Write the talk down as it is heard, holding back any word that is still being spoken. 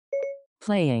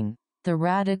Playing the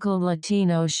Radical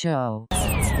Latino Show.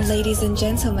 Ladies and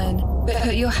gentlemen,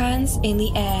 put your hands in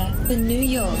the air for New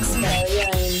York's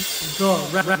very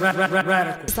own.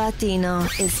 Radical Latino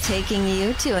is taking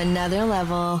you to another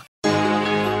level.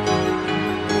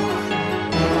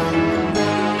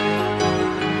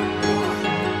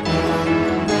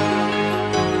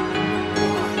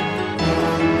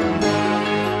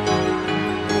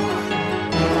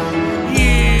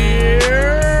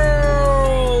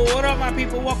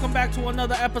 Welcome back to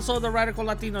another episode of the Radical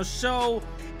Latino Show.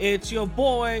 It's your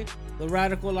boy, the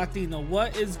Radical Latino.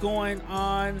 What is going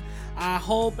on? I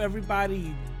hope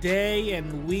everybody's day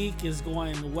and week is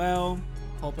going well.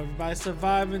 Hope everybody's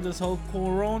surviving this whole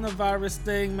coronavirus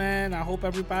thing, man. I hope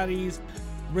everybody's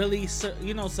really,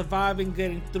 surviving,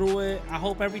 getting through it. I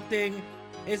hope everything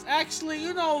is actually,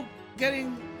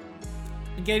 getting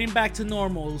back to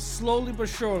normal, slowly but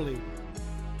surely.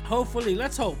 Hopefully,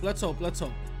 let's hope.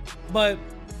 But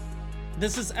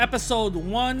this is episode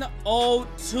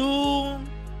 102.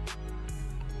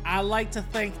 I like to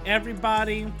thank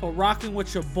everybody for rocking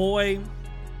with your boy.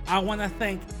 I want to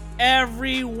thank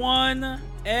everyone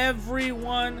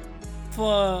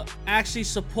for actually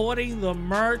supporting the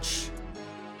merch.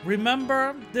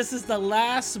 Remember, this is the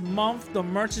last month the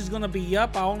merch is going to be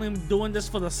up. I only am doing this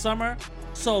for the summer.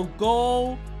 So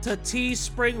go to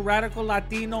Teespring Radical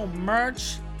Latino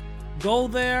merch. Go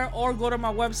there or go to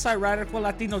my website,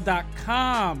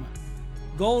 radicallatino.com.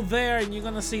 Go there and you're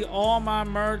going to see all my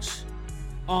merch.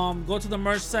 Go to the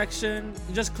merch section.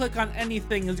 Just click on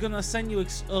anything. It's going to send you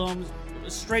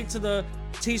straight to the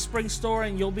Teespring store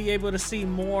and you'll be able to see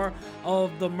more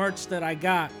of the merch that I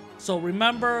got. So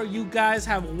remember, you guys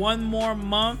have one more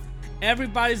month.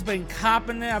 Everybody's been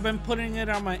copping it. I've been putting it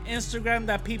on my Instagram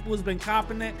that people has been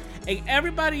copping it. And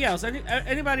anybody else.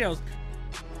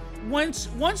 Once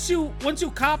you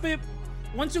cop it,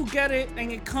 once you get it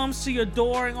and it comes to your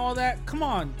door and all that, come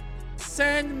on,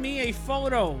 send me a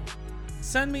photo.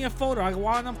 I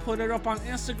want to put it up on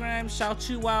Instagram, shout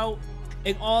you out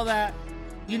and all that.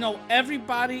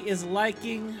 Everybody is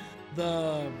liking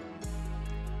the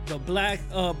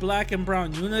black and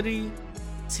brown unity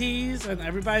tees, and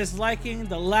everybody's liking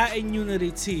the Latin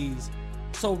unity tees.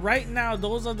 So right now,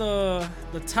 those are the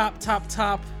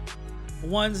top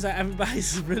ones that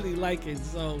everybody's really liking.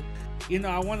 So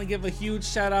I want to give a huge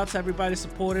shout out to everybody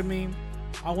supporting me.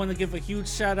 I want to give a huge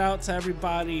shout out to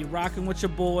everybody rocking with your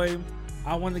boy.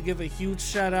 I want to give a huge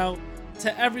shout out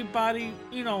to everybody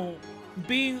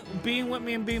being with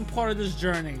me and being part of this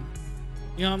journey.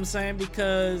 You know what I'm saying?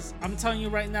 Because I'm telling you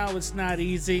right now, it's not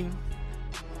easy,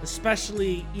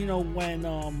 especially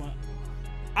when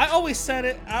I always say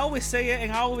it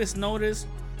and I always notice,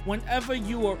 whenever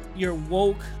you're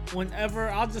woke, whenever,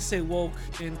 I'll just say woke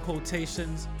in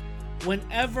quotations,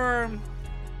 whenever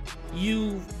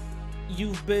you've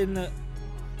been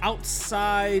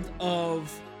outside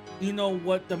of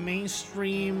what the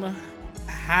mainstream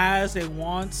has and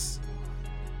wants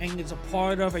and is a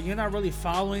part of, and you're not really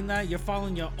following that, you're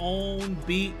following your own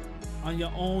beat on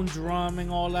your own drum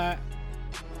and all that,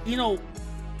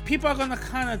 people are gonna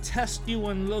kind of test you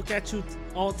and look at you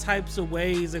all types of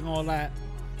ways and all that.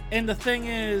 And the thing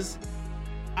is,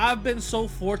 I've been so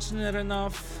fortunate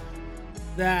enough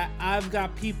that I've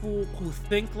got people who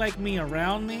think like me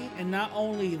around me. And not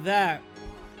only that,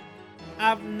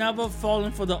 I've never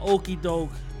fallen for the okie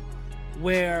doke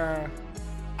where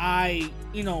I,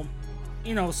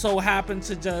 so happen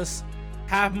to just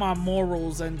have my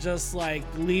morals and just like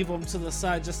leave them to the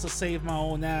side just to save my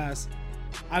own ass.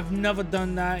 I've never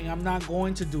done that, and I'm not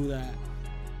going to do that.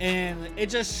 And it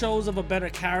just shows of a better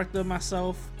character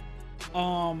myself.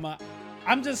 I'm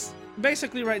just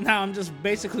basically right now, I'm just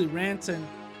basically ranting,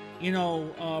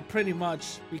 pretty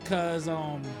much because,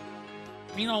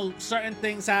 certain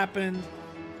things happened,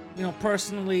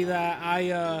 personally that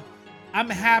I'm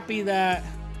happy that,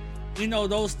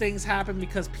 those things happen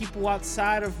because people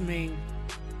outside of me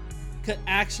could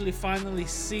actually finally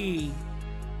see,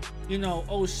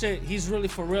 oh shit, he's really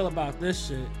for real about this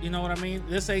shit. You know what I mean?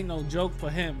 This ain't no joke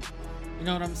for him. You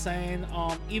know what I'm saying?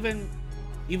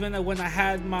 Even when I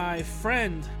had my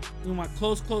friend, my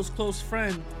close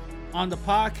friend on the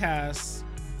podcast,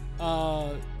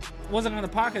 wasn't on the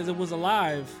podcast, it was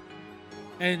live,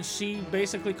 and she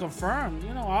basically confirmed,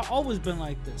 I've always been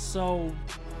like this. So,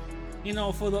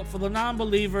 for the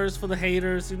non-believers, for the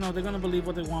haters, they're gonna believe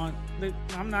what they want.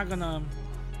 I'm not gonna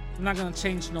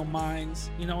change no minds.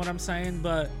 You know what I'm saying?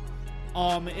 But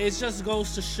it just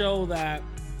goes to show that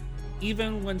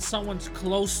even when someone's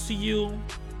close to you,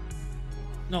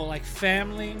 like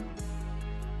family,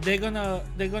 they're gonna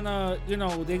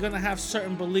have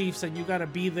certain beliefs, and you gotta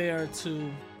be there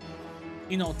to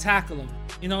tackle him.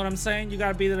 You know what I'm saying? You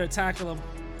gotta be there to tackle him.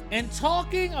 And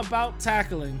talking about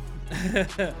tackling,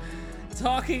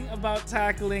 talking about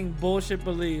tackling bullshit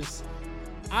beliefs,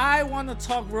 I want to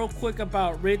talk real quick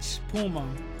about Rich Puma.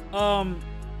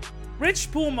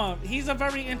 Rich Puma, he's a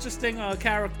very interesting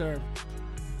character.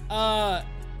 I'm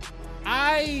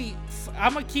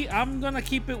gonna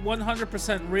keep it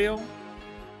 100% real.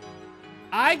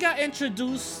 I got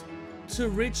introduced to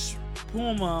Rich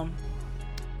Puma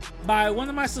by one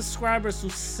of my subscribers who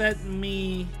sent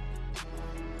me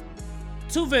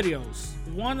 2 videos.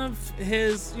 One of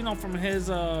his, from his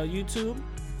YouTube,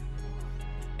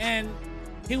 and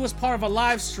he was part of a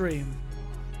live stream.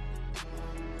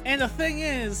 And the thing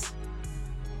is,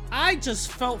 I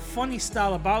just felt funny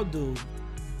style about dude,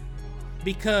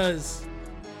 because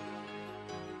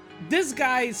this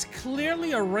guy is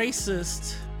clearly a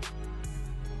racist.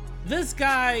 This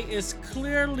guy is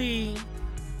clearly,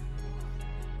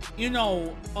 his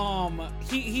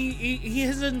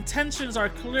intentions are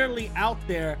clearly out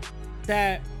there,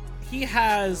 that he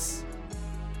has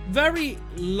very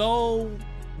low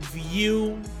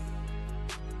view,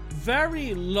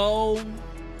 very low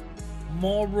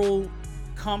moral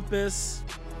compass,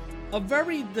 a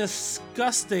very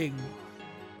disgusting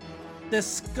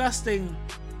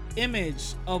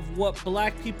image of what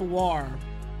black people are.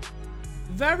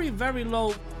 Very, very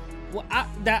low.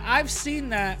 That I've seen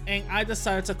that, and I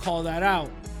decided to call that out,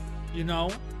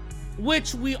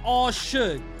 which we all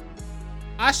should.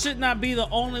 I should not be the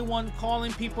only one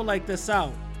calling people like this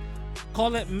out.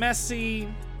 Call it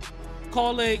messy,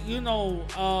 call it,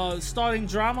 starting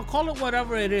drama, call it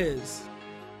whatever it is.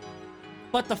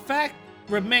 But the fact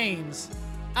remains,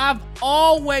 I've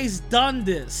always done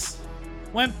this.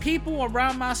 When people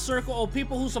around my circle, or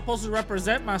people who's supposed to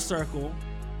represent my circle,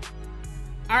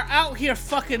 are out here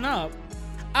fucking up,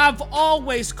 I've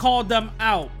always called them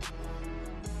out.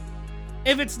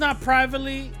 If it's not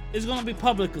privately, it's gonna be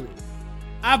publicly.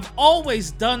 I've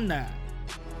always done that.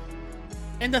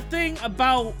 And the thing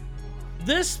about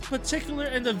this particular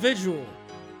individual,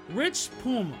 Rich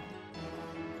Puma,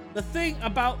 the thing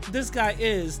about this guy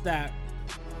is that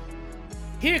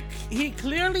he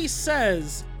clearly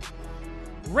says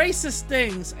racist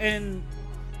things and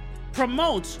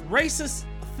promotes racist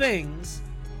things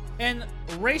and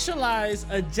racialized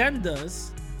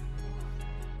agendas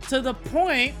to the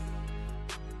point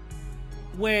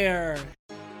where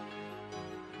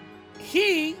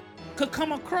he could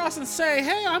come across and say,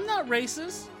 hey, I'm not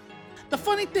racist. The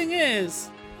funny thing is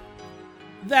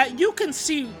that you can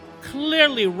see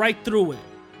clearly right through it.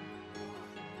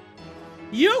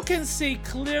 You can see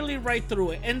clearly right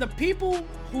through it. And the people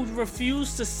who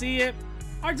refuse to see it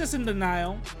are just in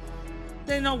denial.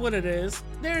 They know what it is.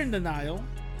 They're in denial.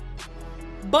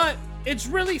 But it's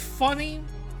really funny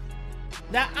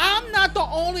that I'm not the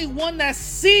only one that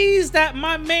sees that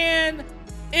my man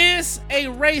is a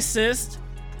racist.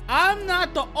 I'm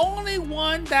not the only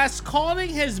one that's calling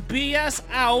his BS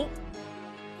out.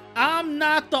 I'm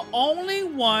not the only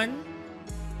one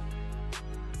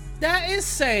that is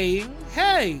saying,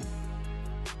 hey,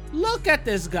 look at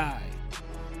this guy.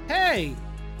 Hey,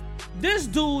 this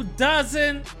dude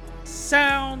doesn't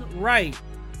sound right.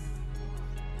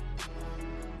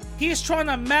 He's trying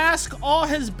to mask all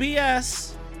his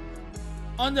BS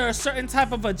under a certain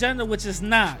type of agenda, which is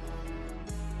not.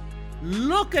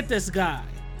 Look at this guy.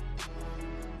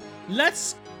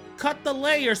 Let's cut the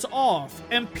layers off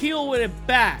and peel it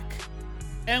back,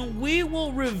 and we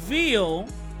will reveal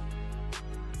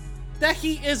that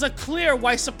he is a clear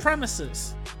white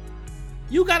supremacist.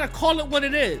 You gotta call it what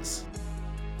it is.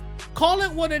 Call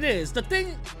it what it is. The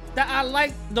thing that I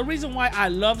like, the reason why I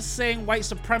love saying white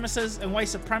supremacists and white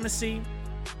supremacy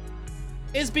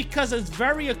is because it's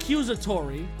very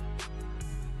accusatory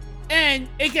and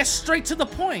it gets straight to the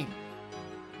point.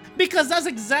 Because that's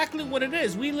exactly what it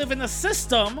is. We live in a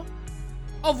system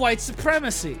of white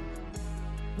supremacy.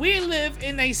 We live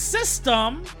in a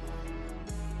system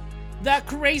that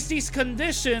creates these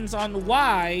conditions on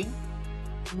why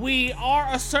we are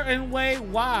a certain way,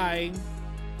 why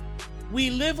we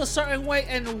live a certain way,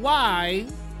 and why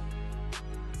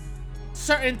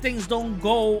certain things don't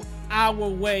go our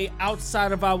way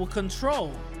outside of our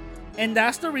control. And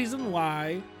that's the reason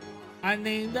why I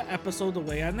named the episode the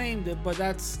way I named it, but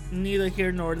that's neither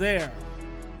here nor there.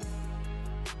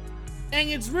 And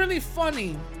it's really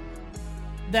funny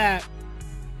that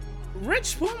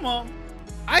Rich Puma,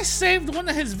 I saved one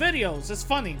of his videos. It's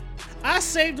funny. I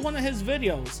saved one of his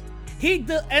videos. He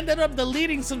ended up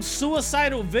deleting some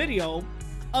suicidal video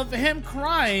of him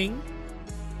crying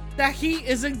that he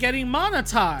isn't getting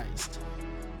monetized.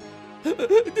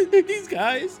 These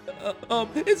guys,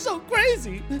 it's so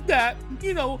crazy that,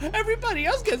 everybody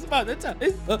else gets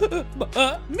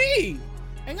monetized. Me.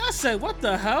 And I said, what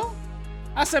the hell?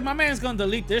 I said, my man's gonna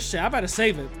delete this shit. I better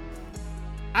save it.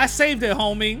 I saved it,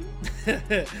 homie.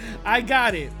 I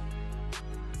got it.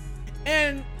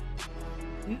 And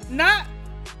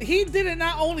he didn't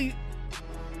not only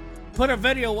put a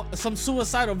video, some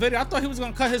suicidal video. I thought he was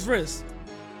gonna cut his wrist.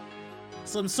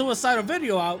 Some suicidal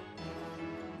video out.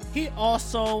 He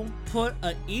also put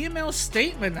an email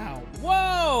statement out.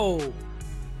 Whoa!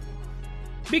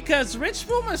 Because Rich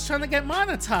Puma is trying to get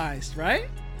monetized, right?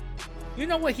 You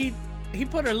know what? He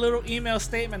put a little email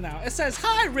statement out. It says,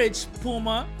 "Hi, Rich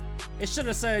Puma." It should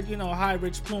have said, "Hi,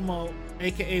 Rich Puma,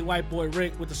 aka White Boy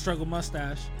Rick with the struggle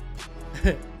mustache."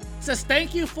 It says,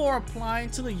 "Thank you for applying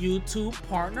to the YouTube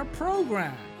Partner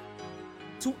Program.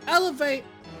 To elevate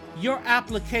your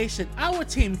application, our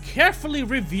team carefully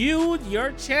reviewed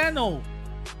your channel.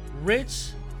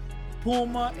 Rich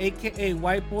Puma, aka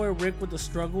White Boy Rick with the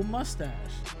struggle mustache.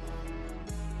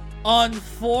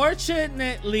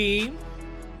 Unfortunately,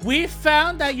 we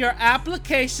found that your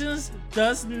applications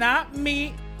does not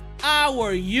meet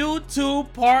our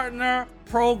YouTube Partner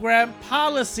Program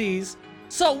policies,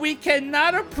 so we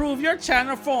cannot approve your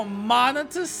channel for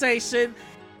monetization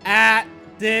at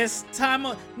this time."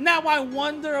 Now I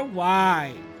wonder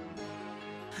why.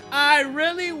 I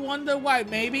really wonder why.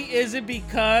 Maybe is it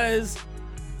because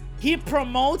he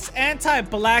promotes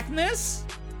anti-blackness?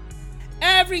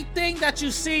 Everything that you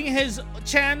see in his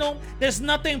channel, there's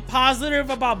nothing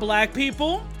positive about black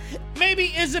people. Maybe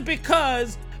is it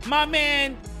because my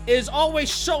man is always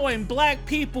showing black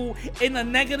people in a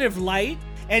negative light,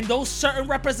 and those certain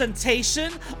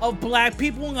representation of black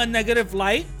people in a negative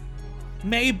light?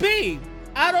 Maybe.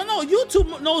 I don't know.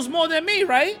 YouTube knows more than me,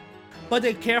 right? But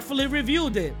they carefully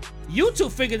reviewed it.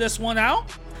 YouTube figured this one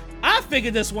out. I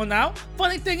figured this one out.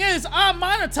 Funny thing is, I'm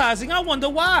monetizing. I wonder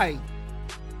why.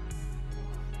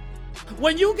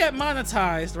 When you get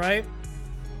monetized, right?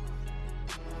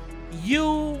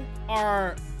 You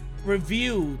are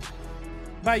reviewed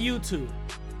by YouTube.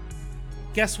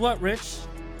 Guess what, Rich?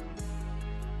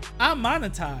 I'm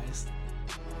monetized.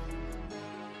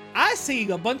 I see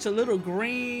a bunch of little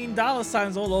green dollar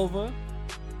signs all over.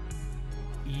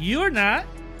 You're not.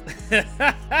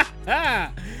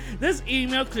 This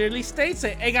email clearly states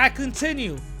it, and I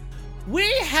continue.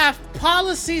 We have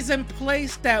policies in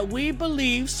place that we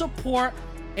believe support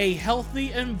a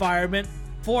healthy environment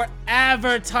for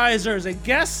advertisers. And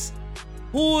guess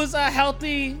who's a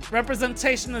healthy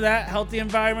representation of that healthy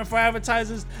environment for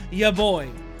advertisers? Your boy.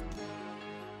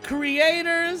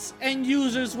 Creators and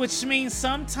users, which means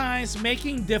sometimes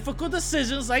making difficult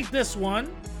decisions like this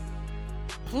one.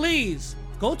 Please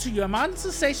go to your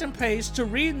monetization page to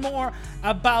read more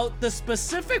about the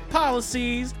specific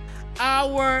policies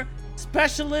our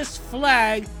specialists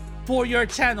flagged for your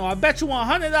channel. I bet you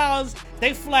 $100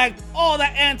 they flagged all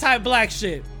that anti-black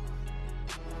shit.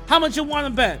 How much you want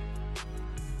to bet?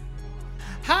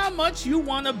 How much you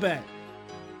want to bet?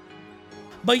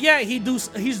 But yeah,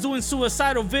 he's doing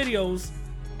suicidal videos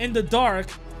in the dark.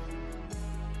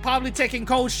 Probably taking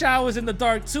cold showers in the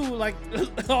dark too, like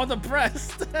all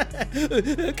depressed.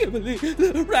 I can't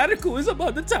believe Radical is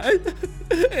about the time.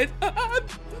 And I'm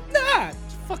not.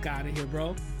 Fuck out of here,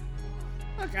 bro.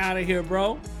 Fuck out of here,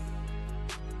 bro.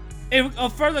 It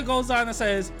further goes on and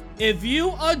says, if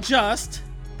you adjust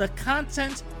the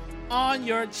content on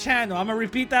your channel, I'm gonna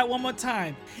repeat that one more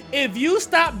time. If you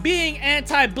stop being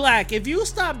anti-black, if you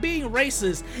stop being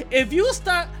racist, if you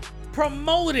start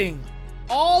promoting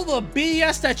all the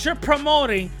BS that you're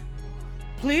promoting,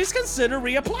 please consider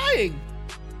reapplying.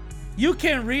 You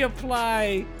can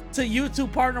reapply to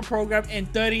YouTube Partner Program in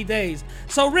 30 days.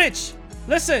 So Rich,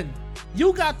 listen,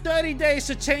 you got 30 days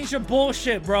to change your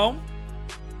bullshit, bro.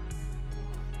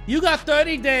 You got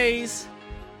 30 days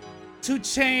to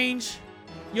change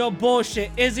your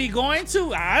bullshit. Is he going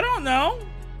to? I don't know.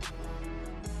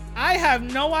 I have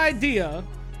no idea.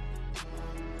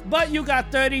 But you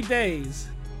got 30 days.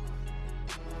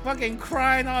 Fucking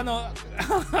crying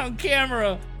on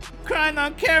camera. Crying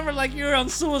on camera like you're on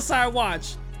suicide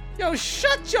watch. Yo,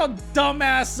 shut your dumb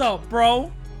ass up,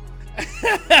 bro.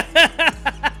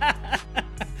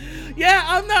 Yeah,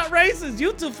 I'm not racist.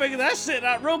 YouTube figured that shit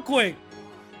out real quick.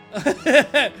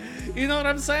 You know what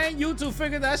I'm saying? YouTube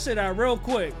figured that shit out real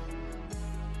quick.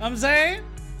 I'm saying?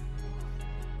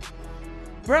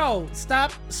 Bro,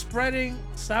 stop spreading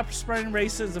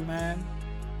racism, man.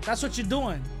 That's what you're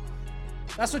doing.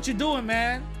 That's what you're doing,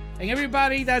 man. And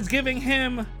everybody that's giving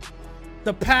him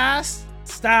the pass,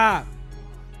 stop.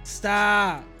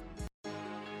 Stop. You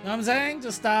know what I'm saying?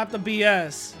 Just stop the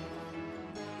BS.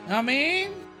 I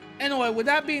mean, anyway, with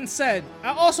that being said, I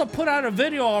also put out a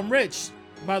video on Rich,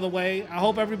 by the way. I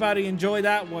hope everybody enjoyed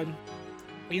that one.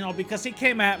 You know, because he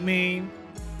came at me.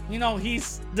 You know,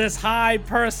 he's this high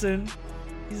person.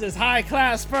 He's this high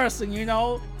class person, you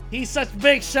know. He's such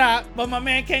big shot, but my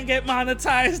man can't get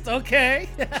monetized, okay?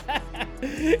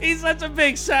 He's such a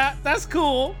big shot. That's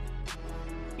cool.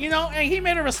 You know, and he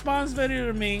made a response video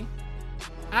to me.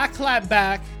 I clapped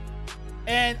back.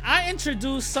 And I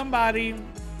introduced somebody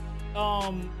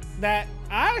that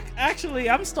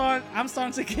I'm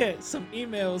starting to get some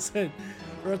emails and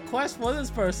requests for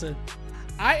this person.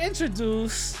 I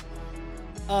introduced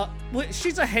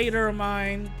she's a hater of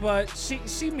mine, but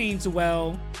she means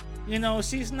well. You know,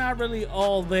 she's not really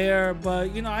all there,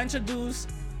 but you know, I introduced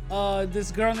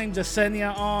this girl named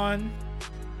Jasenia on,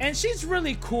 and she's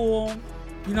really cool.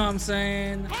 You know what I'm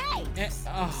saying? Hey! Hey,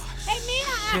 Mina,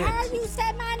 shit. I heard you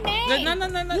said my name.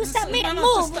 No. You said me. No,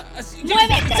 Move. just,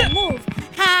 Muévete, move.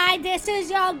 Hi, this is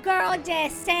your girl,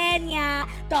 Jasenia.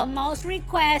 The most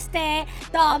requested,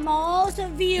 the most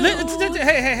viewed.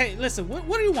 Hey, listen, what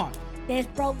do you want? This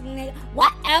broke nigga.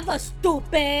 Whatever,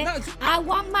 stupid. No, I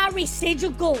want my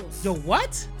residuals. Yo,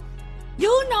 what?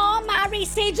 You know my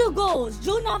residuals.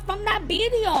 You know from that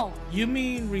video. You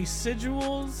mean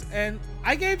residuals? And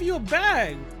I gave you a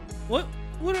bag. What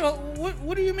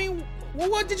do you mean?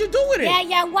 What did you do with it?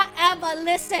 Yeah, whatever.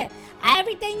 Listen,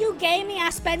 everything you gave me, I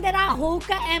spent it on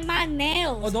hookah and my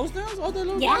nails. Oh, those nails? Oh, they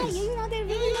look Yeah, nice. you know they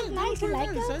really look nice. You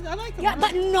like them? I like them. Yeah,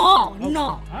 but no.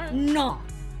 Alright. No.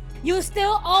 You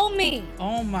still owe me.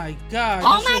 Oh my God.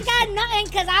 Oh my God, nothing,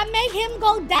 because I make him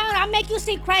go down. I'll make you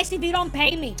see Christ if you don't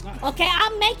pay me. Okay,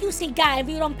 I'll make you see God if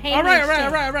you don't pay me. All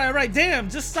right. Damn,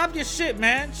 just stop your shit,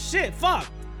 man. Shit, fuck.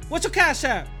 What's your cash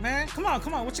app, man? Come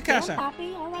on. What's your cash Yeah, app?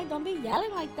 Papi, all right, don't be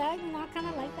yelling like that. You know, I kind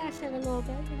of like that shit a little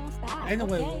bit. You know, stop.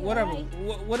 Anyway, okay, whatever. all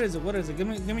right. What is it? Give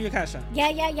me your cash app. Yeah,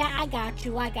 I got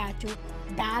you.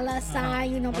 Dollar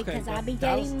sign, you know, Okay, because I be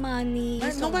dollar- getting money.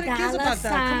 Man, so nobody cares about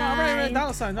that. Come on, right.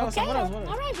 Dollar sign. Okay, What else?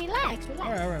 all right, relax. All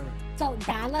right. So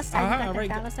dollar sign, you got alright.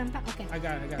 the dollar sign? Okay. I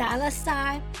got it. Dollar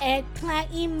sign,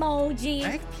 eggplant emoji,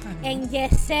 Eggplant. and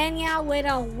Yesenia with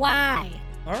a Y.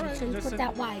 All right. So you put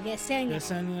that Y, Yesenia.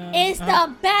 Yesenia. It's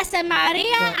the best, and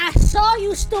Maria, I saw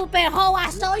you, stupid hoe.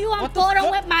 I saw you on What the photo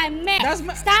fuck? with my man.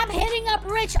 Stop hitting up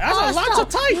Rich. That's a lot also.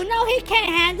 to type. You know he can't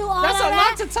handle all That's of a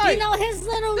that. lot to type. You know his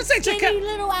little This ain't your skinny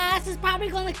little ass is probably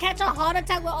gonna catch a heart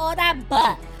attack with all that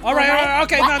butt. All right.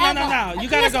 Okay. Whatever. No. You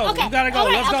gotta go. Okay. You gotta go. All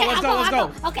right, Let's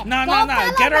go. Okay. No. Go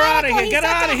Get her out of Falamatical. here. He's Get her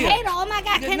such out a of here. hater. Oh my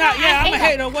God. Can I'm a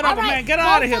hater. Whatever, All right, man. Get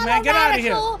out of here, go man. Get out of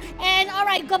here. Falamatical, and all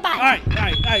right, goodbye.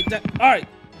 All right.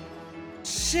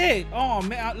 Shit. Oh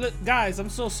man. Look, guys, I'm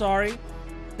so sorry.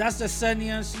 That's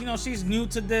Jasenia. You know, she's new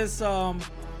to this. You know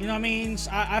what I mean?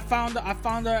 I found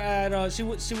her at she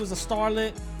was a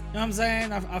starlet. You know what I'm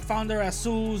saying? I found her at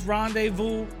Sue's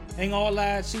Rendezvous and all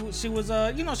that. She was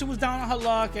you know, she was down on her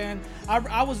luck, and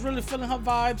I was really feeling her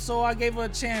vibe, so I gave her a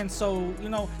chance. So you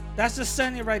know, that's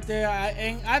Jasenia right there.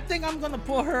 I think I'm gonna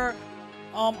put her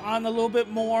on a little bit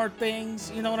more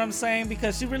things. You know what I'm saying?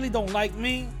 Because she really don't like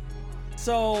me.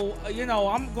 So, you know,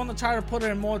 I'm going to try to put her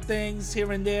in more things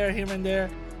here and there.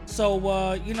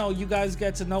 So, you know, you guys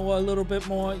get to know her a little bit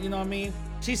more, you know what I mean?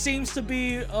 She seems to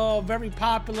be very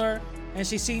popular, and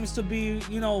she seems to be,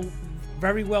 you know,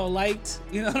 very well liked,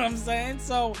 you know what I'm saying?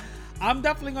 So, I'm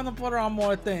definitely going to put her on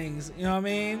more things, you know what I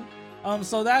mean?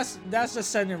 So that's just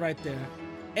sending right there.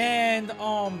 And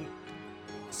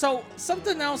so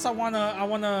something else I want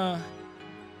to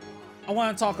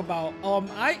talk about.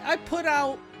 I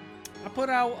put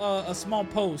out a small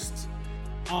post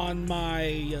on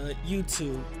my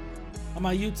YouTube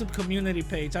community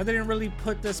page. I didn't really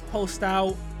put this post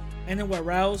out anywhere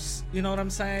else, you know what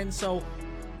I'm saying? So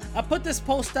I put this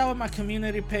post out on my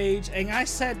community page, and I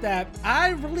said that I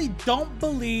really don't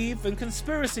believe in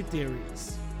conspiracy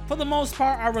theories. For the most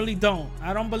part, I really don't.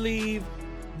 I don't believe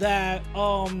that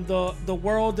the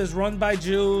world is run by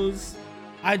Jews.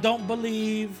 I don't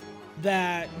believe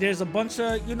that there's a bunch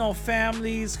of, you know,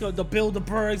 families, the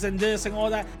Bilderbergs and this and all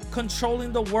that,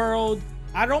 controlling the world.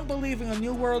 I don't believe in a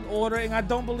new world order, and I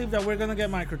don't believe that we're gonna get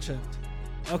microchipped.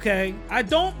 Okay? I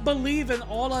don't believe in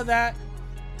all of that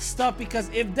stuff, because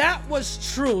if that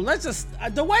was true, let's just,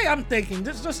 the way I'm thinking,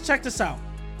 just check this out.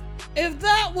 If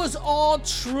that was all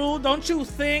true, don't you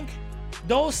think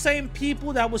those same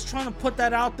people that was trying to put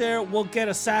that out there will get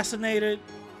assassinated?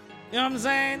 You know what I'm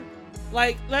saying?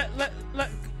 Like,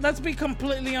 let's be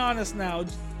completely honest now.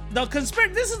 This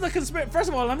is the conspiracy. First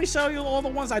of all, let me show you all the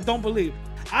ones I don't believe.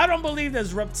 I don't believe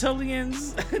there's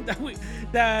reptilians,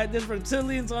 that there's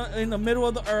reptilians in the middle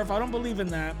of the earth. I don't believe in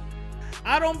that.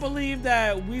 I don't believe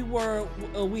that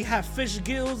we have fish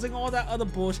gills and all that other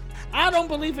bullshit. I don't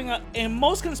believe in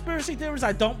most conspiracy theories.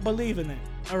 I don't believe in it.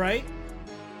 All right.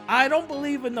 I don't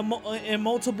believe in in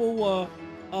multiple.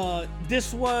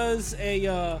 This was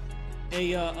a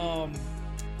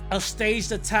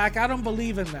staged attack. I don't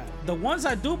believe in that. The ones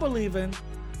I do believe in,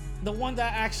 the one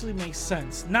that actually makes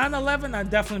sense. 9/11, I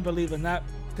definitely believe in that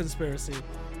conspiracy.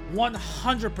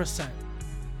 100%.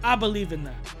 I believe in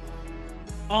that.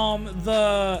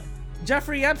 The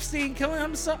Jeffrey Epstein killing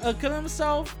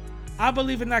himself, I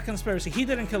believe in that conspiracy. He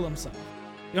didn't kill himself.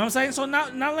 You know what I'm saying? So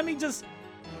now let me just,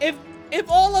 if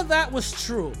all of that was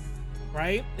true,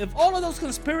 right? If all of those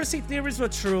conspiracy theories were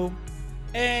true,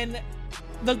 and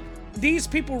these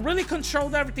people really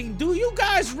controlled everything, do you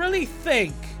guys really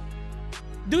think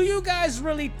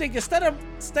instead of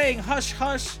staying hush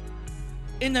hush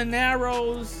in the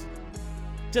narrows,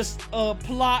 just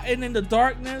plotting in the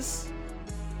darkness,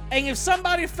 and if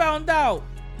somebody found out,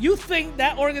 you think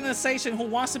that organization who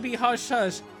wants to be hush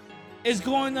hush is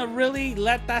going to really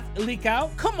let that leak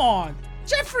out? Come on,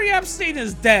 Jeffrey Epstein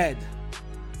is dead.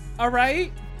 All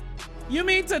right, you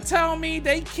mean to tell me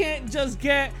they can't just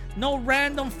get no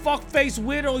random fuckface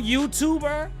widow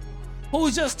YouTuber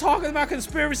who's just talking about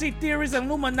conspiracy theories and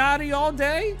Illuminati all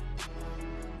day?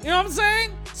 You know what I'm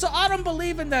saying? So I don't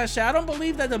believe in that shit. I don't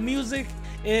believe that the music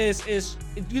is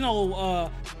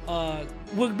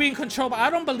we're being controlled. I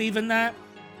don't believe in that.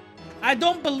 I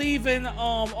don't believe in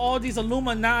all these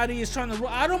Illuminati is trying to rule.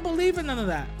 I don't believe in none of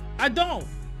that. I don't.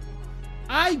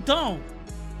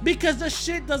 Because the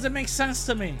shit doesn't make sense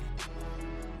to me.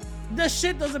 The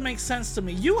shit doesn't make sense to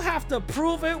me. You have to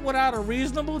prove it without a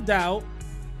reasonable doubt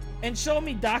and show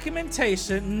me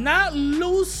documentation, not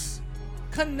loose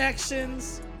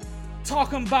connections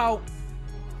talking about,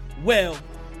 well,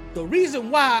 the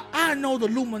reason why I know the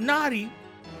Illuminati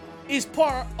is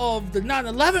part of the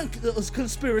 9/11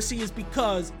 conspiracy is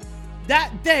because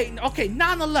that day, okay,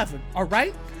 9/11, all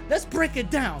right? Let's break it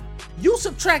down. You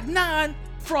subtract 9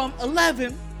 from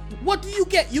 11, what do you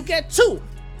get? You get 2.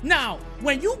 Now,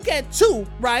 when you get 2,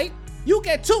 right? You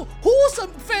get 2. Who's the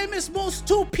famous most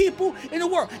 2 people in the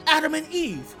world? Adam and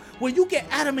Eve. When you get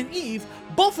Adam and Eve,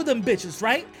 both of them bitches,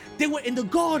 right? They were in the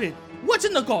garden. What's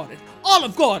in the garden?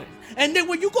 Olive Garden. And then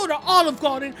when you go to Olive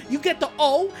Garden, you get the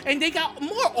O, and they got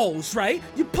more O's, right?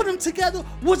 You put them together,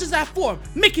 what does that form?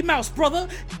 Mickey Mouse, brother.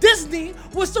 Disney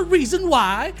was the reason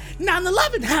why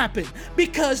 9/11 happened.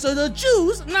 Because of the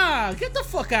Jews. Nah, get the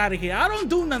fuck out of here. I don't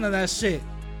do none of that shit.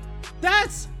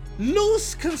 That's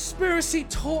loose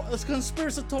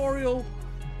conspiratorial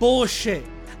bullshit.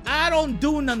 I don't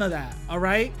do none of that, all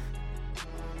right?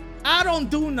 I don't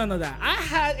do none of that. I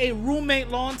had a roommate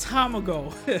long time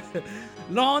ago,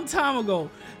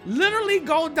 literally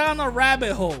go down a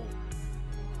rabbit hole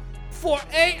for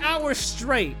 8 hours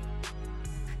straight.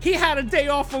 He had a day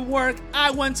off from work.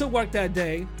 I went to work that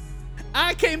day.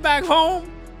 I came back home.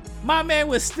 My man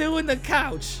was still in the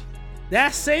couch,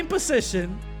 that same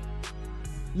position,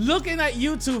 looking at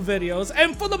YouTube videos.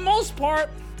 And for the most part,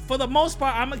 I'm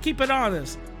gonna keep it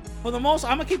honest. I'm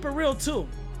gonna keep it real too.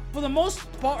 For the most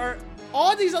part,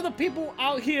 all these other people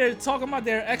out here talking about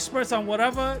they're experts on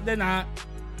whatever, they're not.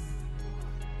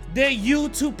 They're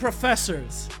YouTube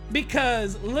professors.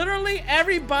 Because literally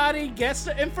everybody gets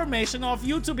the information off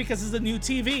YouTube because it's the new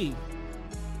TV.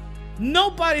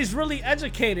 Nobody's really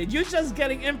educated. You're just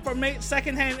getting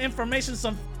secondhand information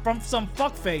from some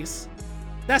fuckface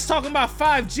that's talking about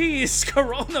 5G is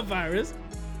coronavirus. You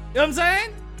know what I'm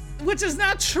saying? Which is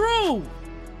not true.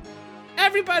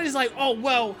 Everybody's like, oh,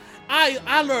 well,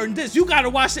 I learned this. You gotta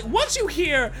watch it. Once you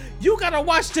hear, you gotta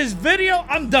watch this video,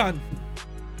 I'm done.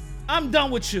 I'm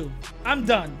done with you. I'm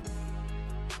done.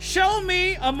 Show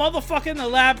me a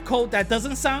motherfucking lab coat that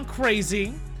doesn't sound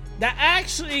crazy, that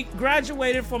actually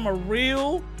graduated from a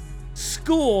real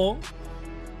school,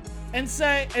 and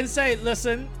say,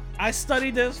 listen, I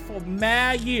studied this for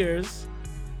mad years.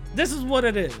 This is what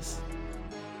it is.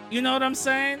 You know what I'm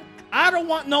saying? I don't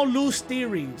want no loose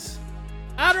theories.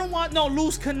 I don't want no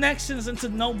loose connections into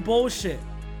no bullshit.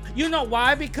 You know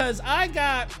why? Because I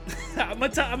got, I'm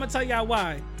gonna tell y'all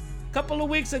why. A couple of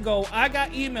weeks ago, I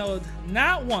got emailed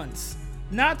not once,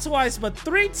 not twice, but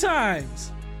 3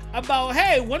 times about,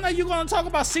 hey, when are you gonna talk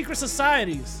about secret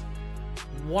societies?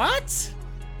 What?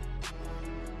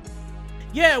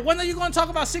 Yeah, when are you gonna talk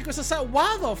about secret society?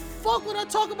 Why the fuck would I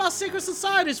talk about secret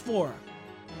societies for?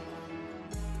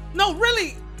 No,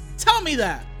 really, tell me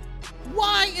that.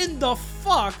 Why in the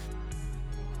fuck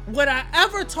would I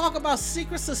ever talk about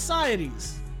secret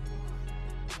societies?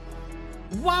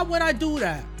 Why would I do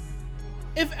that?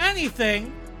 If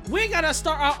anything, We gotta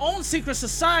start our own secret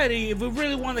society if we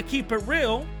really want to keep it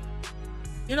real.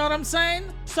 You know what I'm saying?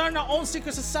 Starting our own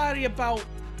secret society about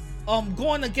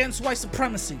going against white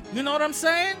supremacy. You know what I'm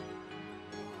saying?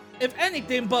 If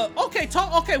anything, but okay,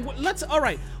 all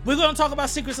right. We're gonna talk about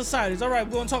secret societies. All right,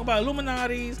 we're gonna talk about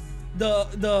Illuminatis,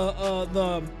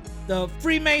 the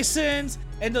Freemasons,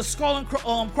 and the Skull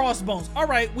and Crossbones. All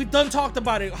right, we done talked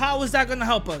about it. How is that gonna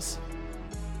help us?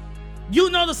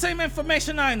 You know the same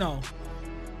information I know.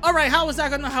 All right, how is that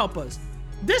gonna help us?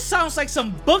 This sounds like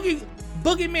some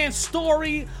boogeyman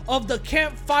story of the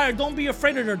campfire. Don't be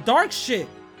afraid of the dark shit.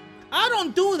 I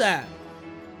don't do that.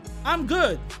 I'm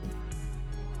good.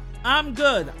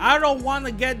 I don't want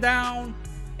to get down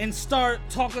and start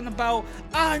talking about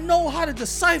I know how to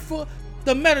decipher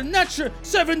the Meta Nature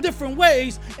 7 different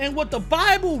ways, and what the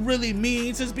Bible really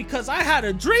means is because I had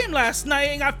a dream last night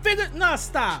and I figured, nah,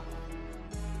 stop.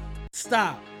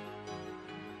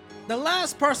 The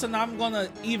last person I'm gonna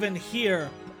even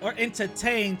hear or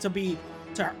entertain to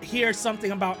hear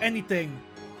something about anything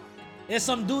is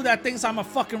some dude that thinks I'm a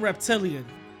fucking reptilian.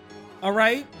 All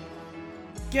right?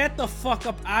 Get the fuck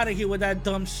up out of here with that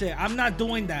dumb shit. I'm not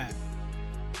doing that.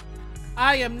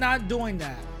 I am not doing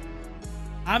that.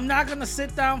 I'm not gonna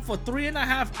sit down for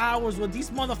 3.5 hours. What these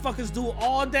motherfuckers do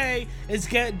all day is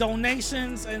get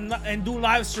donations and do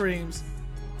live streams,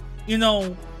 you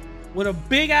know, with a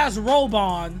big ass robe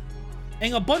on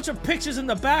and a bunch of pictures in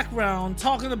the background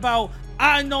talking about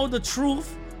I know the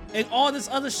truth and all this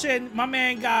other shit. My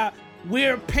man got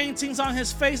weird paintings on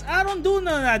his face. I don't do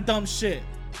none of that dumb shit.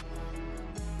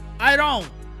 I don't.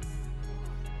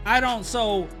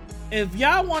 So if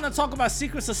y'all want to talk about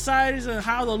secret societies and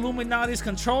how the Illuminati is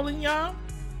controlling y'all,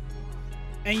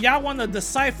 and y'all want to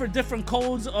decipher different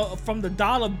codes from the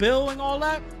dollar bill and all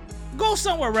that, go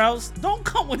somewhere else. Don't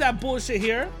come with that bullshit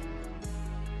here.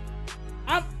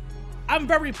 I'm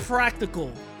very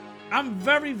practical. I'm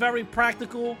very, very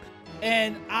practical,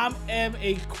 and I am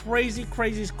a crazy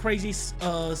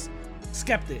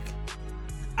skeptic.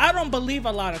 I don't believe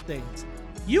a lot of things.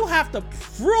 You have to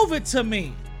prove it to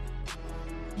me.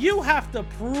 You have to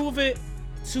prove it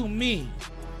to me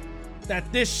that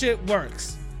this shit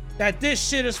works. That this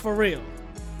shit is for real.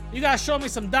 You gotta show me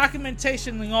some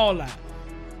documentation and all that.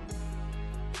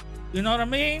 You know what I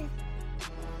mean?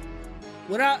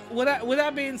 With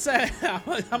that being said,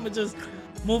 I'm gonna just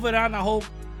move it on. I hope,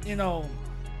 you know,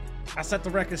 I set the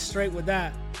record straight with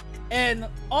that. And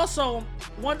also,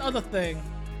 one other thing.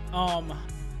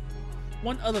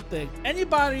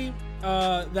 Anybody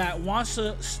that wants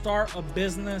to start a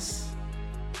business,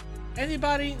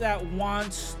 anybody that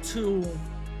wants to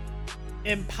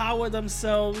empower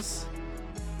themselves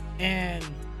and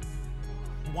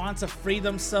want to free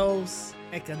themselves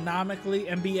economically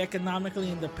and be economically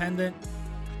independent,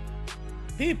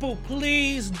 people,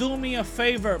 please do me a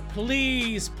favor.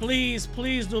 Please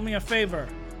do me a favor.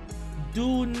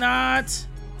 Do not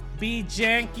be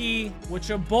janky with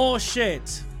your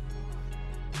bullshit.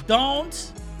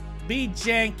 Don't be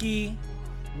janky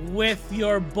with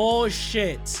your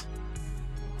bullshit.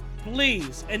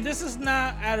 Please. And this is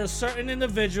not at a certain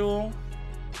individual.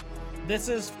 This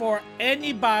is for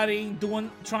anybody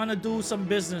trying to do some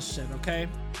business shit, okay?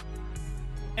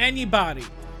 Anybody.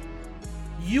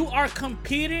 You are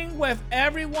competing with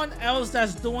everyone else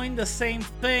that's doing the same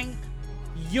thing.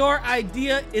 Your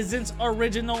idea isn't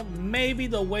original. Maybe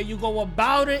the way you go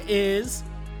about it is,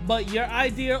 but your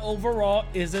idea overall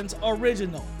isn't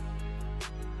original.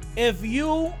 If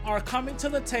you are coming to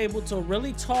the table to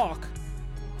really talk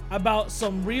about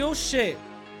some real shit,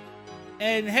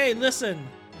 and hey, listen,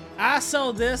 I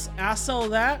sell this, I sell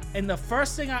that, and the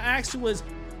first thing I ask you is,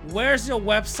 where's your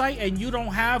website? And you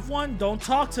don't have one, don't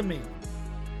talk to me.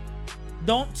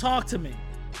 Don't talk to me.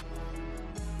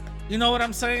 You know what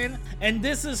I'm saying? And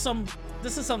this is some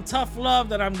tough love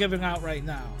that I'm giving out right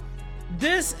now.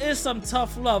 This is some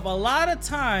tough love. A lot of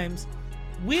times,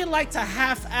 we like to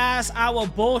half-ass our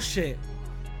bullshit.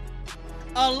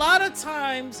 A lot of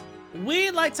times,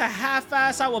 we like to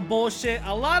half-ass our bullshit.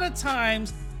 A lot of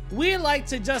times, we like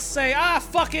to just say,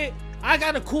 fuck it. I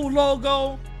got a cool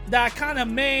logo that I kind of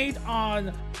made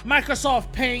on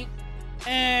Microsoft Paint,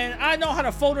 and I know how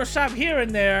to Photoshop here and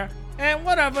there, and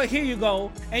whatever, here you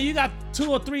go. And you got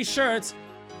 2 or 3 shirts,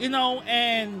 you know,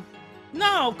 and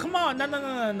no, come on,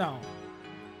 no.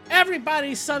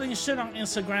 Everybody's selling shit on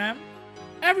Instagram.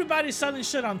 Everybody's selling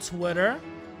shit on Twitter.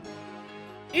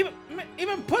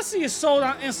 Even pussy is sold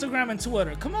on Instagram and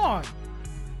Twitter. Come on.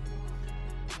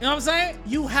 You know what I'm saying?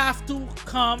 You have to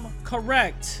come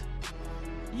correct.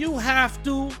 You have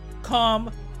to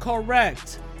come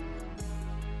correct.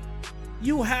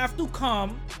 You have to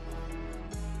come,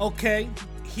 okay,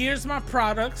 here's my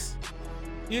products.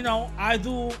 You know, I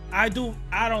do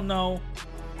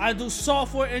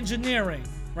software engineering,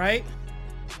 right?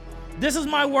 This is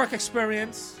my work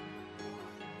experience.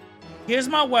 Here's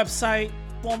my website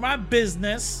for my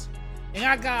business. And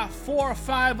I got 4 or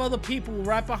 5 other people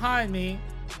right behind me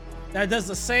that does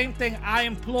the same thing. I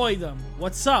employ them.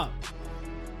 What's up?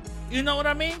 You know what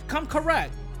I mean? Come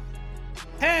correct.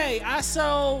 Hey, I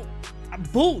sell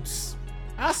boots.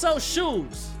 I sell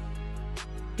shoes.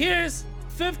 Here's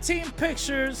 15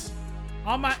 pictures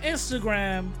on my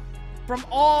Instagram from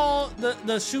all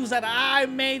the shoes that I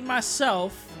made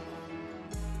myself.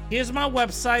 Here's my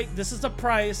website. This is the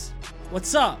price.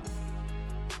 What's up?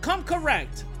 Come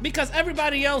correct, because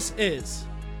everybody else is.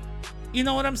 You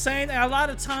know what I'm saying? And a lot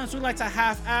of times we like to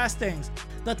half-ass things.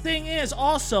 The thing is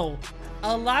also,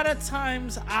 a lot of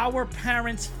times our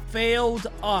parents failed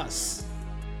us.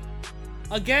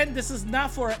 Again, this is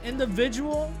not for an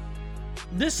individual.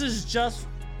 This is just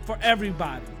for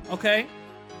everybody, okay?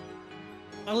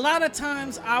 A lot of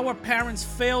times our parents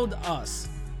failed us.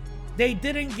 They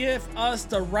didn't give us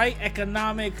the right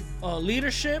economic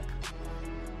leadership.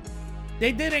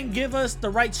 They didn't give us the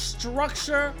right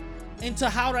structure into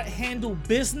how to handle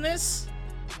business.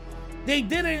 They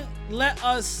didn't let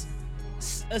us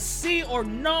see or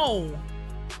know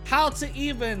how to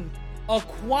even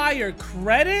acquire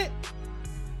credit.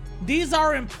 These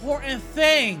are important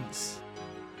things.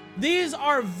 These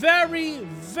are very,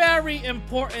 very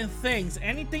important things.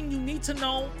 Anything you need to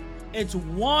know, it's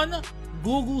one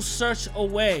Google search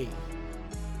away.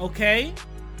 Okay?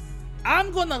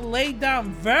 I'm gonna lay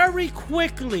down very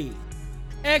quickly,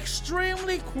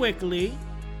 extremely quickly,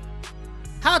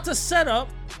 how to set up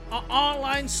an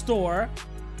online store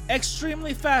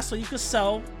extremely fast so you can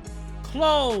sell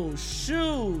clothes,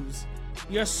 shoes,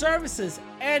 your services,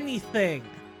 anything.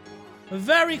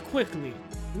 Very quickly.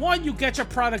 One, you get your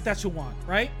product that you want,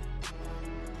 right?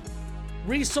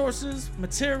 Resources,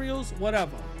 materials,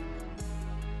 whatever.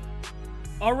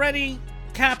 Already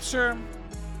capture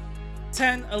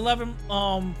 10, 11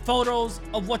 photos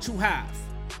of what you have.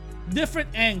 Different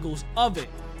angles of it,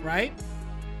 right?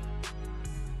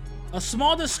 A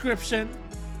small description.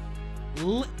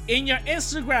 In your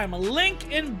Instagram,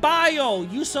 link in bio.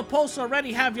 You're supposed to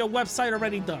already have your website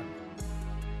already done.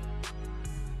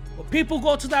 When people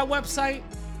go to that website,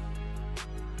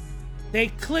 they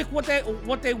click what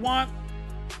they want.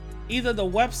 Either the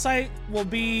website will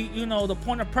be, the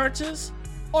point of purchase,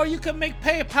 or you can make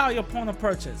PayPal your point of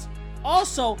purchase.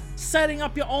 Also, setting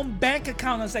up your own bank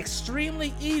account is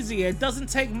extremely easy. It doesn't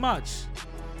take much.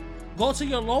 Go to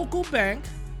your local bank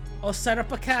or set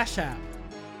up a Cash App.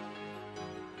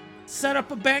 Set up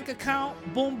a bank account,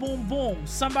 boom, boom, boom.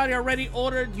 Somebody already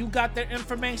ordered, you got their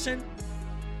information.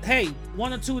 Hey,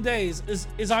 1 or 2 days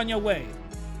is on your way.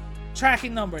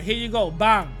 Tracking number, here you go,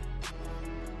 bang.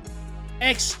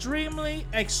 Extremely,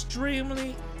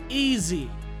 extremely easy.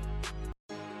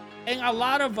 And a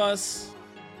lot of us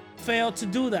fail to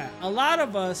do that. A lot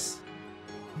of us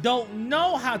don't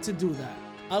know how to do that.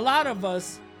 A lot of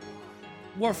us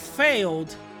were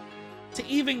failed to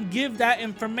even give that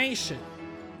information.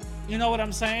 You know what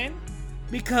I'm saying?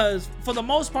 Because for the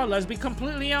most part, let's be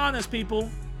completely honest, people.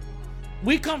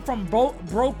 We come from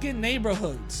broken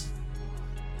neighborhoods.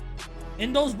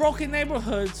 In those broken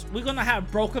neighborhoods, we're going to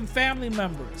have broken family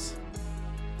members.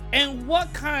 And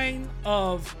what kind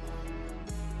of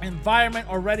environment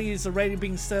is already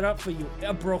being set up for you?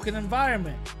 A broken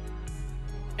environment.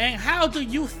 And how do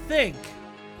you think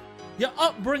your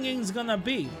upbringing is going to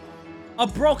be? A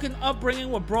broken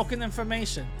upbringing with broken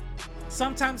information.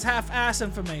 Sometimes half-ass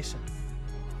information.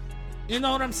 You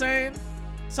know what I'm saying?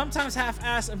 Sometimes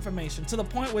half-ass information to the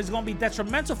point where it's going to be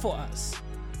detrimental for us.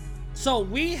 So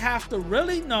we have to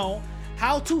really know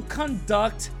how to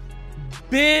conduct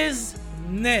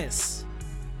business.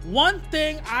 One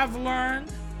thing I've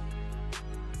learned,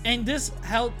 and this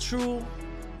held true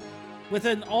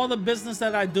within all the business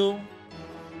that I do,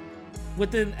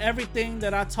 within everything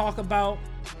that I talk about,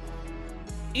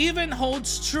 even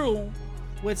holds true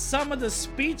with some of the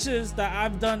speeches that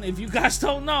I've done. If you guys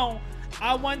don't know,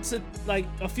 I went to like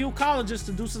a few colleges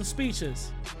to do some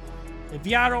speeches. If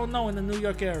y'all don't know, in the New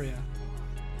York area.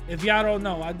 If y'all don't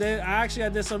know, I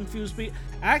did some few speeches.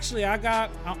 Actually, I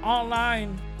got an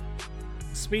online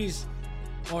speech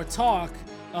or talk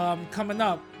coming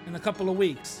up in a couple of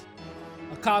weeks.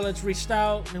 A college reached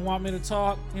out and want me to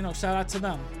talk. Shout out to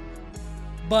them.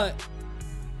 But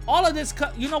all of this,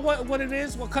 you know what it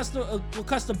is? What cuts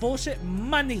the bullshit?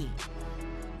 Money.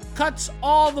 Cuts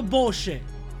all the bullshit.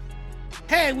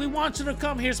 Hey, we want you to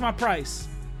come. Here's my price.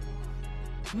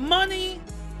 Money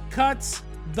cuts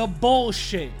the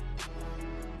bullshit.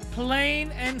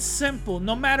 Plain and simple.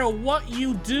 No matter what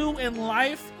you do in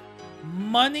life,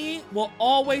 money will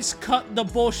always cut the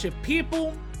bullshit.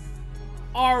 People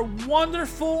are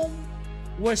wonderful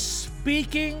with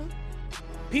speaking.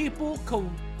 People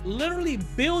can literally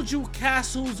build you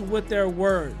castles with their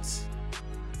words.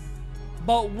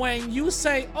 But when you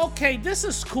say, okay, this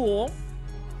is cool,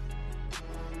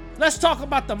 let's talk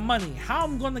about the money. How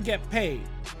I'm gonna get paid.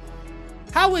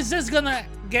 How is this gonna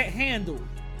get handled?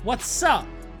 What's up?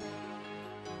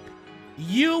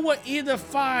 You will either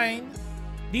find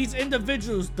these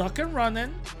individuals duck and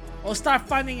running or start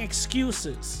finding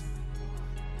excuses.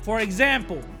 For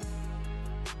example,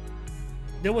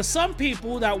 there were some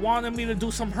people that wanted me to do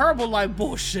some Herbalife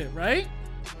bullshit, right?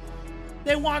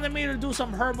 They wanted me to do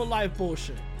some Herbalife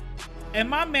bullshit. And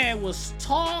my man was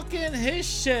talking his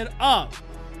shit up.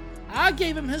 I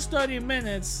gave him his 30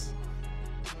 minutes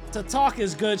to talk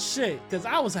his good shit. Because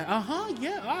I was like,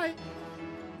 yeah, all right.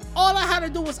 All I had to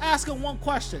do was ask him one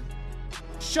question.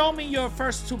 Show me your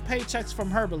first 2 paychecks from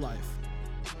Herbalife.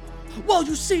 Well,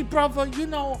 you see, brother,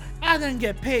 I didn't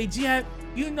get paid yet.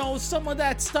 Some of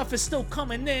that stuff is still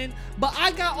coming in. But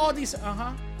I got all these.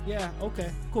 Yeah,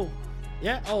 okay, cool.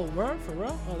 Yeah, oh, word? For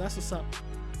real? Oh, that's what's up.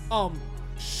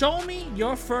 Show me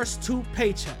your first 2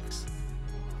 paychecks.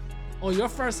 Or your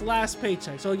last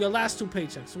paychecks. Or your last 2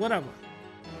 paychecks. Whatever.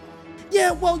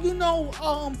 Yeah, well,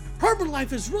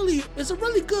 Herbalife is a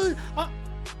really good...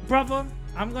 brother,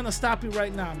 I'm gonna stop you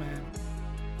right now, man.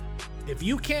 If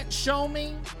you can't show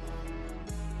me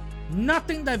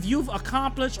nothing that you've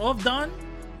accomplished or done,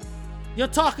 you're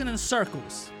talking in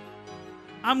circles.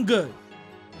 I'm good.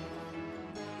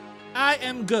 I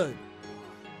am good.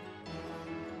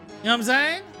 You know what I'm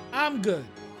saying? I'm good.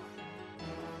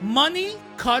 Money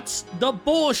cuts the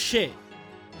bullshit.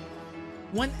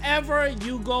 Whenever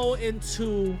you go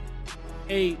into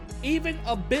even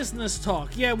a business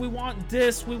talk, yeah, we want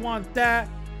this, we want that,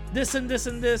 this and this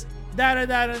and this, that and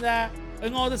that and that,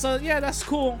 and all this other, yeah, that's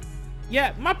cool.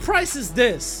 Yeah, my price is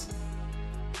this.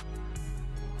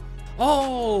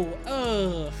 Oh,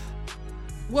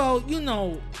 well, you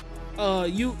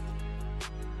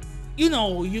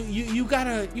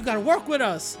gotta work with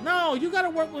us. No, you gotta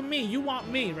work with me. You want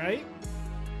me, right?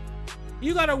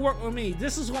 You gotta work with me.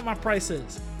 This is what my price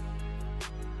is.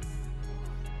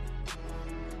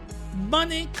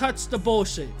 Money cuts the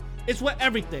bullshit. It's with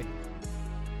everything.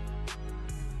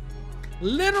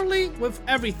 Literally with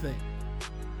everything.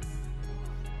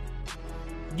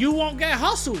 You won't get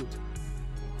hustled.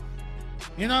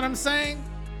 You know what I'm saying?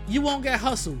 You won't get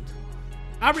hustled.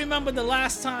 I remember the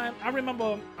last time,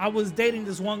 I was dating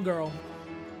this one girl.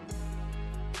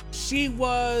 She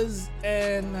was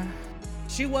a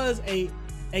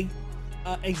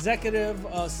executive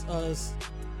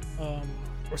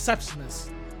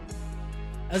receptionist.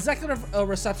 Executive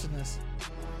receptionist.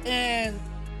 And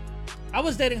I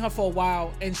was dating her for a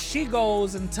while, and she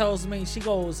goes and tells me,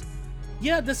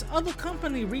 yeah, this other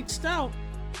company reached out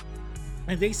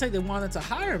and they said they wanted to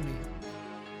hire me.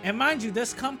 And mind you,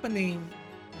 this company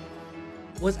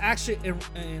was actually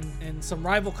in some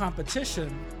rival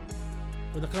competition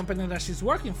with the company that she's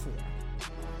working for.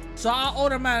 So I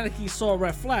automatically saw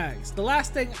red flags.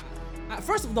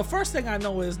 The first thing I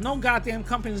know is no goddamn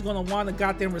company is gonna want a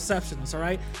goddamn receptionist, all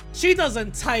right? She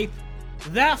doesn't type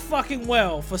that fucking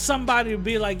well for somebody to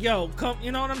be like, yo, come,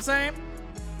 you know what I'm saying?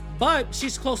 But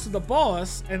she's close to the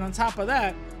boss, and on top of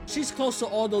that, she's close to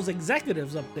all those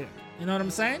executives up there. You know what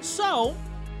I'm saying? So,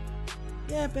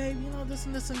 yeah, babe, this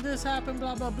and this and this happened,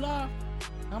 blah, blah, blah.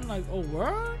 I'm like, oh,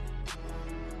 word?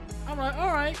 I'm like,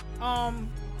 all right,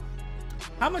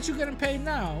 how much you getting paid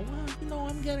now? Well,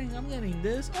 I'm getting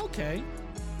this. Okay.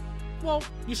 Well,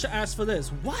 you should ask for this.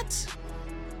 What?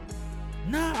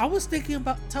 Nah, I was thinking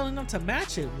about telling them to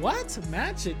match it. What?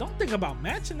 Match it? Don't think about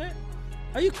matching it.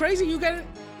 Are you crazy?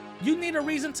 You need a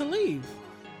reason to leave.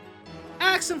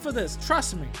 Ask him for this.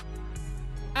 Trust me.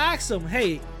 Ask him,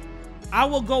 hey, I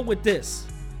will go with this.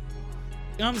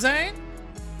 You know what I'm saying?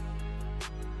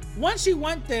 Once she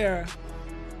went there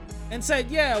and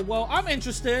said, yeah, well, I'm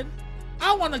interested.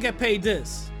 I want to get paid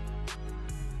this.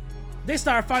 They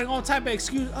started finding all type of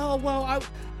excuses. Oh, well,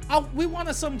 we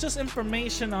wanted some just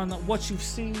information on what you've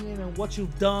seen and what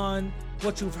you've done,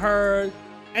 what you've heard.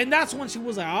 And that's when she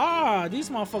was like, these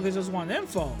motherfuckers just want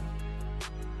info. You know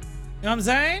what I'm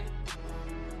saying?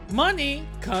 Money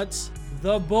cuts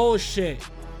the bullshit.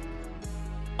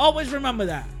 Always remember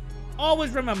that.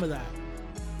 Always remember that.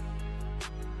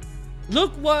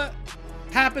 Look what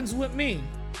happens with me.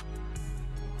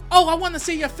 Oh, I want to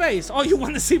see your face. Oh, you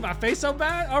want to see my face so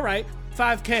bad? All right,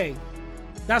 $5K.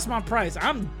 That's my price.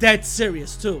 I'm dead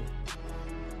serious too.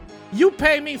 You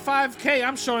pay me 5K,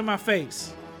 I'm showing my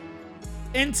face.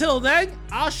 Until then,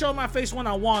 I'll show my face when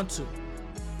I want to.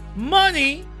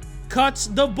 Money cuts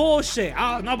the bullshit.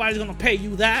 Oh, nobody's gonna pay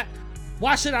you that.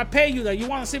 Why should I pay you that? You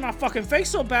wanna see my fucking face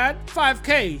so bad?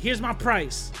 5K, here's my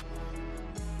price.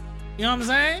 You know what I'm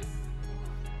saying?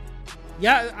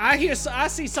 Yeah, I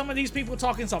see some of these people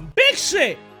talking some big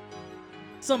shit.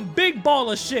 Some big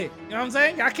baller shit. You know what I'm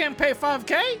saying? I can't pay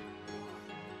 5K.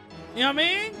 You know what I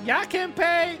mean? Y'all can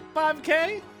pay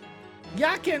 5K.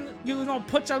 Y'all can,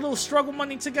 put your little struggle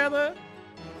money together.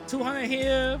 200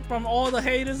 here from all the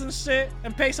haters and shit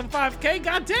and pay some 5K.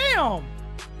 Goddamn.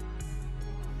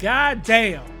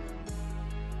 Goddamn.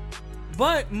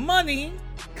 But money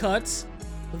cuts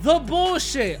the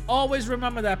bullshit. Always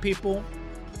remember that, people.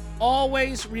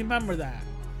 Always remember that.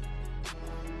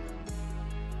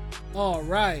 All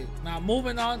right. Now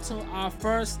moving on to our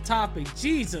first topic.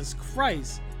 Jesus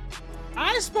Christ.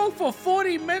 I spoke for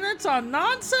 40 minutes on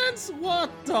nonsense?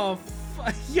 What the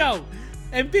fuck? Yo.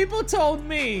 And people told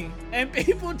me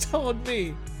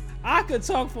I could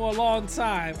talk for a long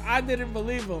time. I didn't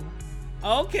believe them.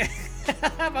 Okay.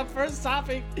 My first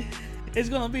topic is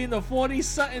gonna be in the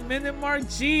 40-something minute mark.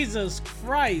 Jesus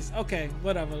Christ. Okay,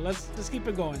 whatever. Let's just keep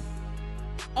it going.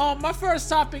 My first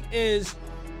topic is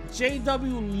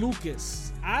J.W.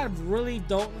 Lucas. I really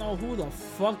don't know who the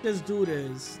fuck this dude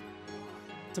is,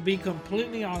 to be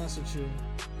completely honest with you.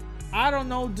 I don't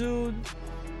know, dude.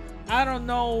 I don't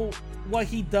know what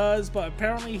he does, but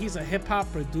apparently he's a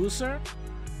hip-hop producer.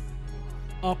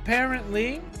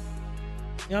 Apparently. You know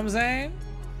what I'm saying?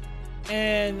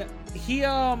 And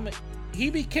he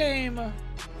became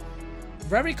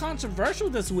very controversial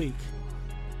this week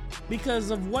because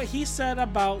of what he said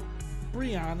about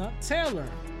Breonna Taylor.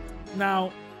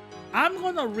 Now, I'm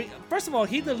gonna first of all,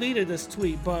 he deleted this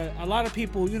tweet, but a lot of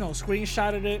people,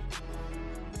 screenshotted it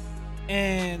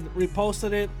and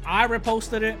reposted it. I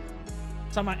reposted it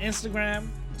to my Instagram.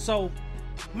 So,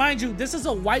 mind you, this is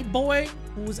a white boy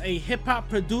who's a hip-hop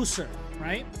producer,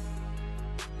 right?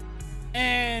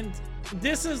 And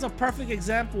this is a perfect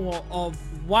example of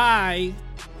why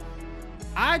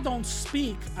I don't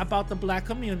speak about the black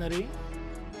community,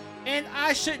 and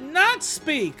I should not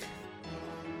speak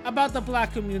about the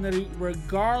black community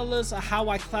regardless of how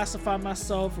I classify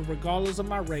myself or regardless of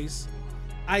my race.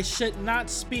 I should not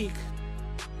speak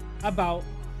about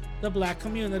the black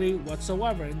community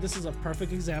whatsoever, and this is a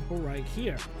perfect example right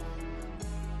here.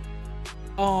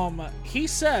 He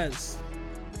says,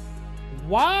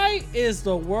 why is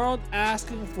the world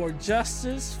asking for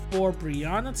justice for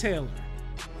Breonna Taylor?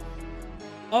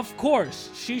 Of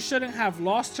course, she shouldn't have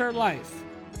lost her life.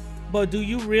 But do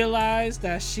you realize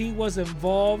that she was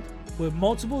involved with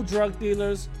multiple drug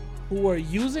dealers who were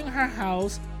using her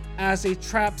house as a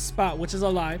trap spot, which is a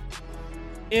lie?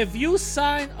 If you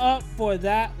sign up for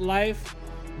that life,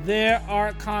 there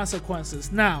are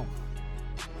consequences. Now,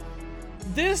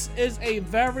 this is a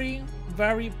very,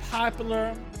 very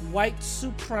popular white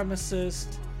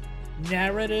supremacist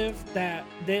narrative that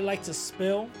they like to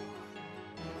spill,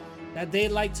 that they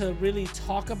like to really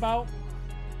talk about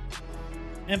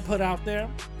and put out there.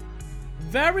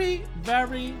 Very,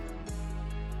 very,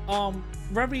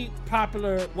 very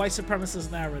popular white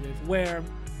supremacist narrative where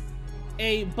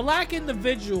a black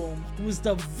individual who is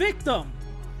the victim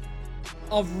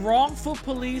of wrongful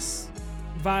police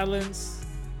violence,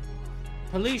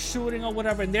 police shooting or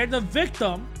whatever, and they're the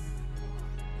victim,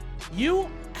 you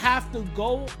have to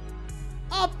go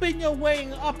up in your way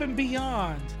and up and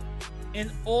beyond in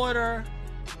order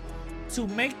to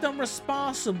make them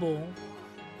responsible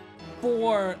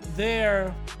for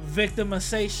their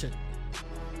victimization.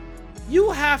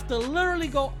 You have to literally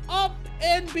go up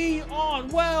and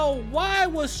beyond. Well, why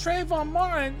was Trayvon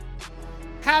Martin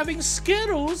having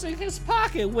Skittles in his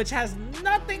pocket, which has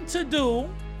nothing to do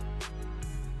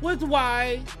with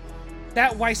why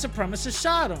that white supremacist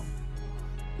shot him?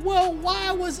 Well,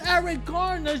 why was Eric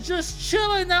Garner just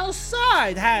chilling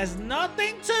outside? Has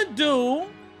nothing to do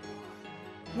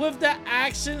with the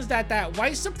actions that that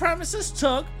white supremacist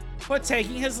took for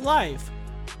taking his life.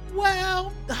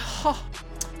 Well,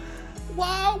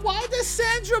 why does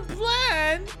Sandra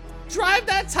Bland drive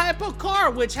that type of car,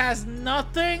 which has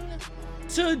nothing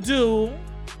to do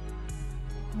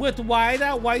with why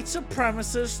that white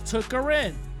supremacist took her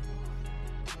in?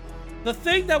 The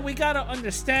thing that we gotta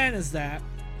understand is that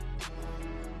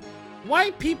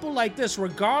white people like this,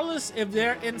 regardless if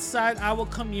they're inside our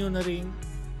community,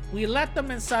 we let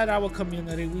them inside our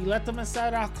community, we let them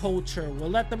inside our culture, we'll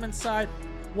let them inside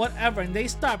whatever, and they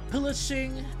start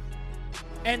pillaging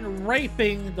and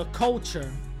raping the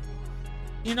culture.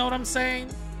 You know what I'm saying?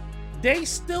 they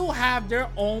still have their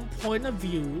own point of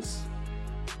views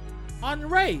on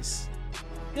race.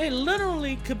 They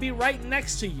literally could be right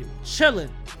next to you,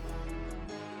 chilling,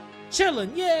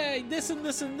 yeah, this and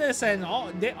this and this, and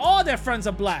all their friends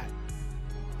are black.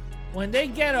 When they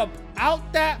get up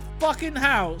out that fucking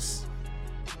house,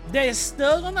 they're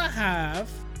still gonna have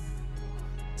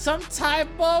some type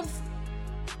of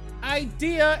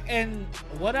idea and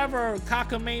whatever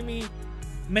cockamamie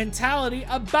mentality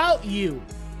about you.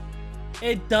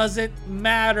 It doesn't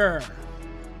matter.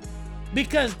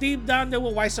 Because deep down there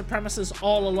were white supremacists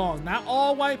all along. Not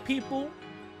all white people,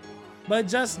 but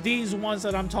just these ones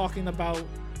that I'm talking about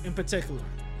in particular.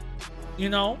 You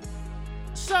know?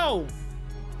 So,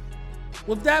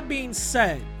 with that being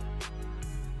said,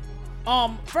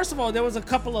 first of all, there was a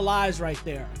couple of lies right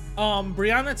there.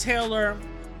 Breonna Taylor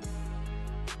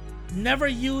never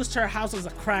used her house as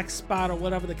a crack spot or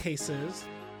whatever the case is.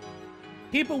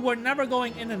 People were never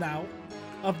going in and out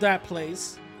of that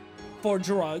place for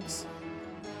drugs.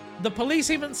 The police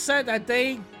even said that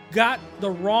they got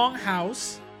the wrong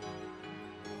house.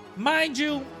 Mind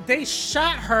you, they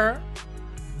shot her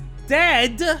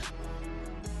dead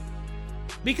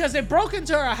because they broke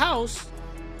into her house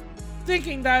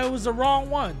thinking that it was the wrong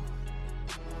one.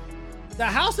 The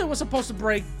house they were supposed to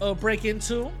break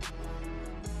into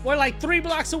were like 3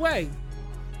 blocks away.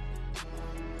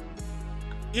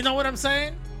 You know what I'm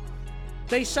saying?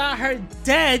 They shot her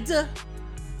dead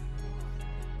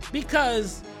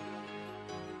because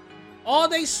all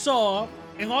they saw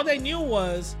and all they knew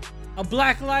was a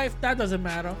black life. That doesn't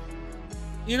matter.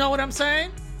 You know what I'm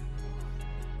saying?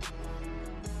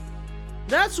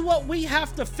 That's what we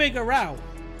have to figure out.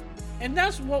 And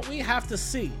that's what we have to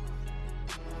see.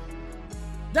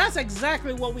 That's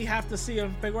exactly what we have to see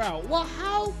and figure out. Well,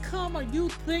 how come are you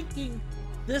thinking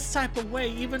this type of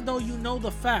way even though you know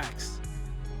the facts?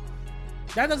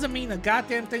 That doesn't mean a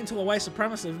goddamn thing to a white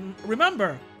supremacist.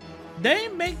 Remember, they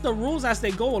make the rules as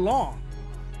they go along.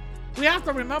 We have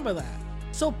to remember that.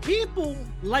 So people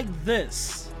like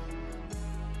this,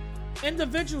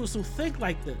 individuals who think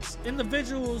like this,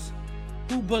 individuals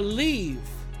who believe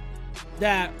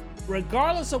that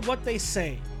regardless of what they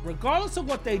say, regardless of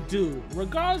what they do,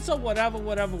 regardless of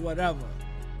whatever,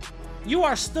 you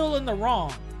are still in the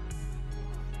wrong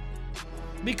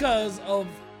because of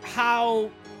how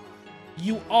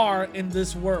you are in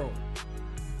this world.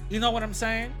 You know what I'm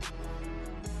saying?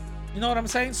 You know what I'm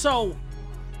saying? So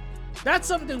that's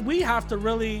something we have to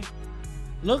really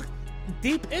look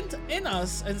deep in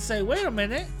us and say, wait a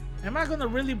minute, am I gonna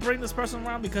really bring this person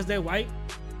around because they're white?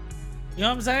 You know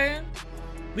what I'm saying?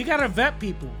 We gotta vet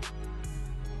people.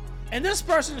 And this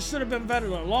person should have been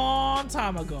vetted a long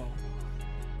time ago.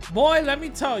 Boy, let me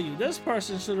tell you, this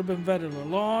person should have been vetted a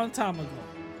long time ago.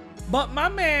 But my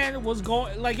man was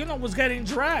was getting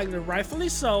dragged, and rightfully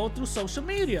so, through social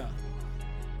media.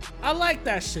 I like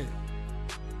that shit.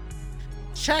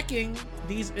 Checking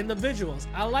these individuals.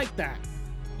 I like that.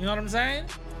 You know what I'm saying?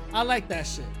 I like that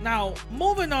shit. Now,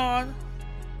 moving on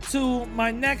to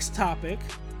my next topic,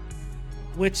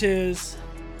 which is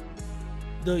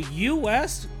the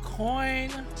US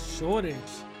coin shortage.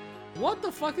 What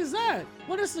the fuck is that?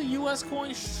 What is the US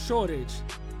coin shortage?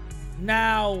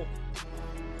 Now,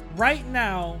 right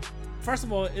now, first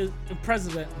of all,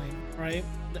 presidently, right?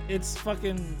 It's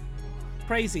fucking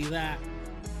crazy that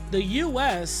the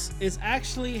US is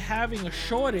actually having a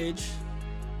shortage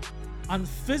on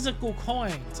physical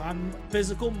coins, on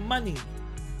physical money.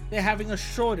 They're having a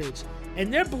shortage.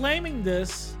 And they're blaming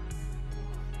this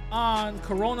on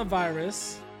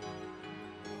coronavirus.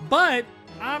 But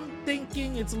I'm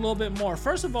thinking it's a little bit more.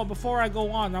 First of all, before I go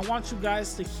on, I want you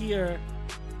guys to hear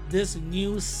this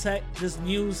news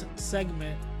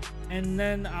segment, and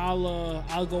then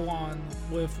I'll go on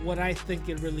with what I think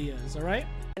it really is. All right.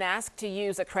 And asked to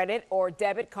use a credit or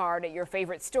debit card at your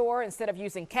favorite store instead of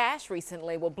using cash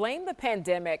recently will blame the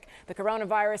pandemic. The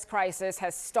coronavirus crisis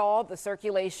has stalled the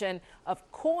circulation of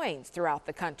coins throughout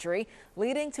the country,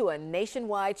 leading to a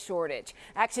nationwide shortage.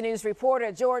 Action News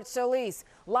reporter George Solis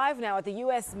live now at the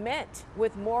U.S. Mint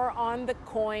with more on the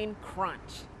coin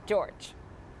crunch. George.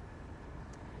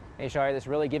 Hey, Shari, this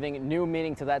really giving new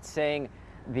meaning to that saying,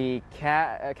 the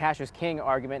cash is king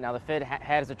argument. Now, the Fed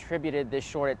has attributed this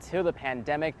shortage to the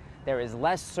pandemic. There is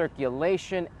less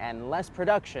circulation and less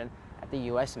production at the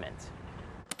U.S. Mint.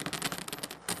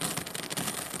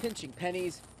 Pinching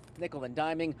pennies, nickel and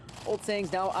diming, old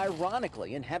sayings now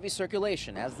ironically in heavy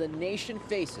circulation as the nation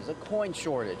faces a coin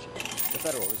shortage. The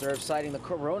Federal Reserve citing the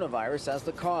coronavirus as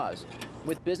the cause.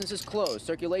 With businesses closed,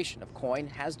 circulation of coin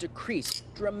has decreased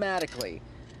dramatically.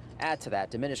 Add to that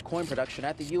diminished coin production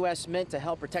at the U.S. Mint to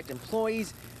help protect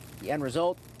employees. The end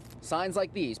result, Signs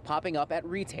like these popping up at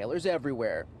retailers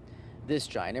everywhere. This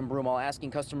giant in Broomall asking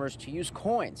customers to use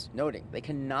coins, noting they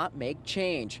cannot make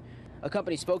change. A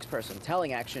company spokesperson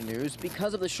telling Action News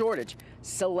because of the shortage,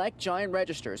 select Giant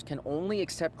registers can only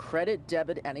accept credit,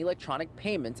 debit, and electronic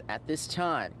payments at this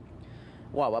time.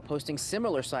 Wawa posting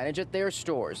similar signage at their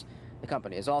stores. The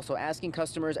company is also asking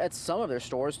customers at some of their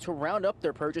stores to round up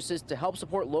their purchases to help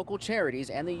support local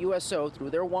charities and the USO through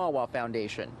their Wawa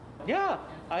Foundation. Yeah,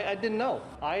 I didn't know.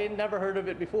 I had never heard of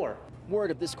it before.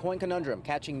 Word of this coin conundrum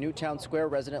catching Newtown Square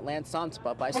resident Lance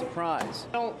Sanspa by surprise.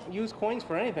 I don't use coins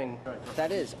for anything.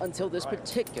 That is, until this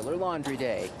particular laundry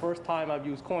day. First time I've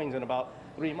used coins in about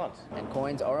 3 months. And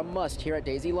coins are a must here at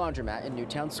Daisy Laundromat in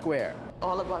Newtown Square.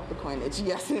 All about the coinage,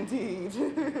 yes indeed.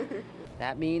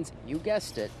 That means, you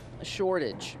guessed it, a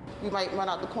shortage. You might run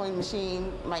out the coin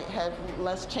machine, might have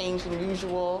less change than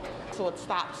usual, so it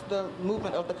stops the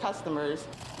movement of the customers.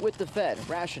 With the Fed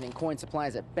rationing coin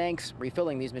supplies at banks,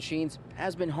 refilling these machines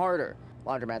has been harder.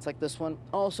 Laundromats like this one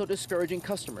also discouraging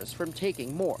customers from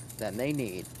taking more than they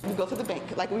need. We go to the bank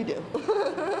like we do.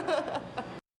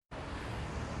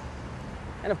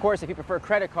 And of course, if you prefer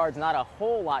credit cards, not a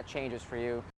whole lot changes for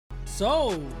you.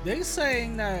 So they're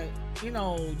saying that, you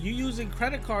know, you using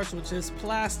credit cards, which is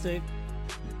plastic,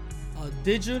 a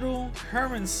digital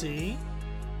currency,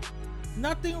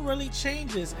 nothing really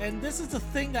changes. And this is the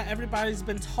thing that everybody's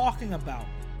been talking about.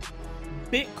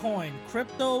 Bitcoin,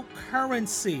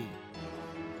 cryptocurrency.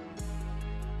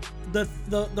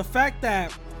 The fact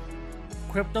that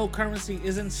cryptocurrency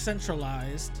isn't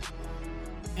centralized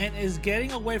and is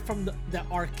getting away from the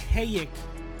archaic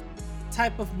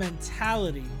type of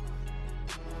mentality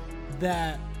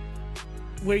that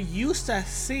we're used to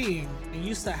seeing and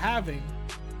used to having,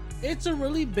 it's a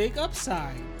really big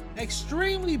upside,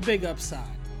 extremely big upside.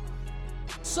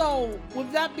 So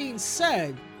with that being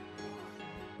said,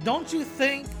 don't you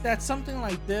think that something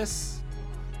like this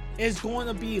is going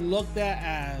to be looked at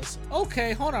as,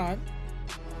 okay, hold on,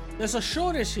 there's a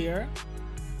shortage here,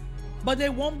 but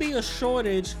there won't be a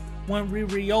shortage when we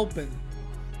reopen.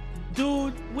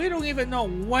 Dude, we don't even know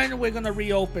when we're gonna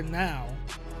reopen now.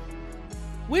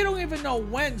 We don't even know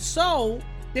when, so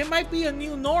there might be a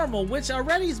new normal, which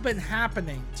already has been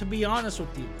happening, to be honest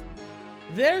with you.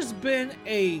 There's been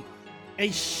a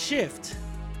shift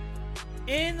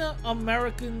in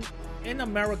America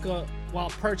while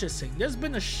purchasing. There's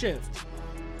been a shift.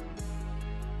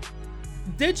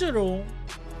 Digital,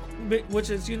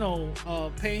 which is, you know,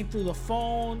 paying through the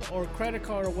phone or credit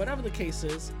card or whatever the case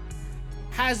is,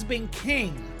 has been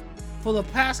king for the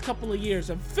past couple of years,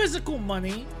 and physical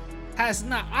money has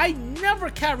not. I never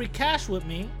carry cash with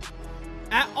me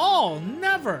at all,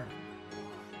 never.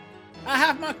 I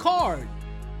have my card.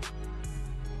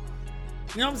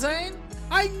 You know what I'm saying?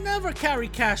 I never carry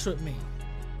cash with me.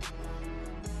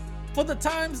 For the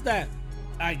times that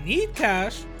I need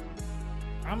cash,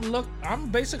 I look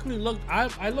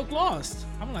lost.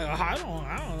 I'm like, I don't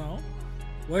know.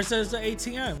 Where says the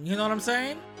ATM? You know what I'm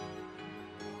saying?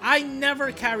 I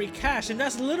never carry cash, and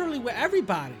that's literally with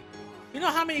everybody. You know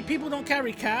how many people don't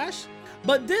carry cash?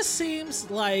 But this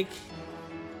seems like,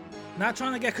 not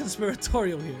trying to get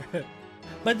conspiratorial here,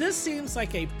 but this seems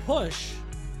like a push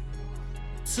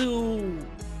to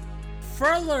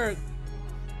further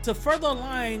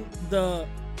align the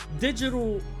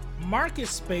digital market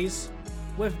space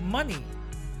with money.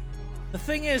 The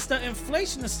thing is, the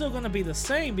inflation is still going to be the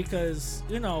same because,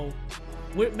 you know,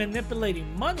 we're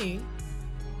manipulating money,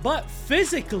 but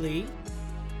physically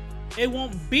it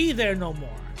won't be there no more.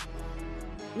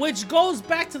 Which goes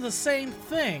back to the same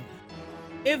thing.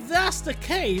 If that's the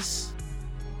case,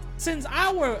 since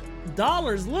our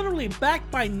dollar's literally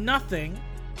backed by nothing,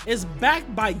 is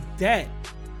backed by debt,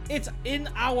 it's in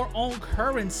our own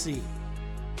currency.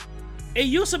 It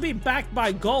used to be backed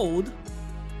by gold,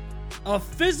 a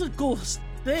physical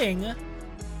thing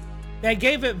that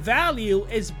gave it value,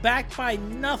 is backed by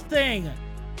nothing,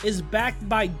 is backed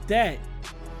by debt.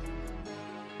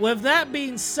 With that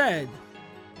being said,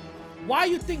 why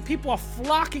you think people are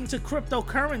flocking to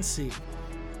cryptocurrency?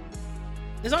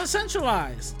 It's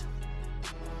uncentralized.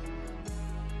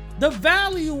 The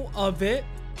value of it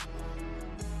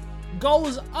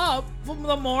goes up from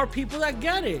the more people that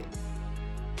get it.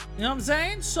 You know what I'm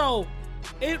saying? So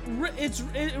it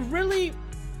really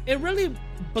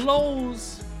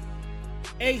blows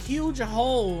a huge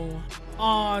hole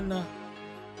on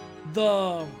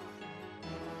the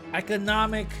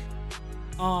economic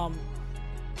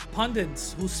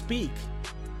pundits who speak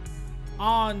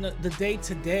on the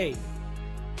day-to-day.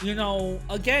 You know,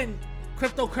 again,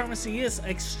 cryptocurrency is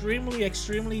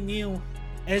extremely new.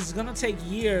 It's gonna take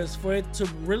years for it to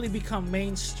really become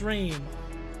mainstream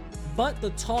but the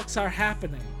talks are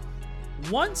happening.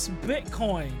 Once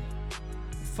Bitcoin,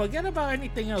 forget about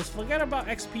anything else. Forget about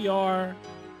XPR,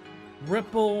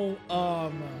 Ripple,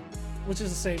 which is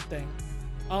the same thing.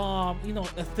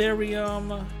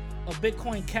 Ethereum, a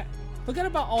Bitcoin cat. Forget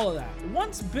about all of that.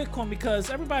 Once Bitcoin, because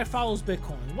everybody follows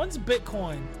Bitcoin. Once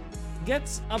Bitcoin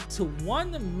gets up to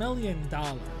 $1 million,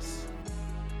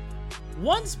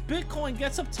 once Bitcoin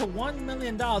gets up to $1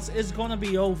 million, it's gonna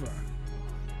be over.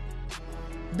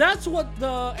 That's what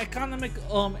the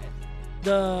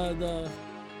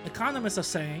economists are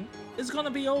saying. It's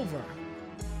gonna be over.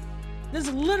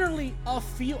 There's literally a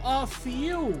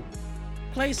few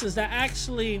places that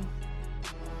actually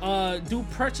do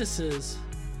purchases,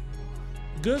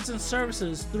 goods and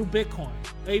services through Bitcoin.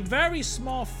 A very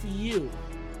small few.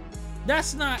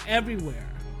 That's not everywhere.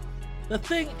 The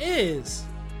thing is,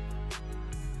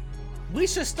 we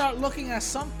should start looking at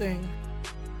something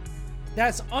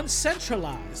that's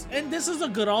uncentralized, and this is a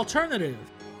good alternative.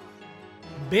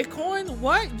 Bitcoin?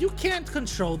 What? You can't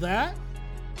control that.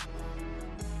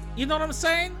 You know what I'm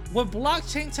saying? With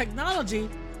blockchain technology,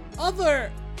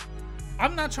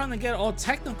 I'm not trying to get all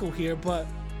technical here, but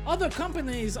other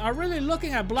companies are really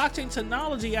looking at blockchain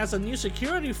technology as a new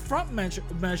security front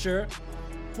measure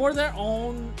for their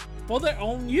own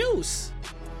use.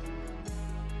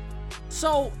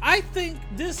 So I think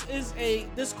this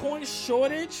coin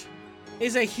shortage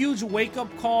is a huge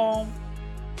wake-up call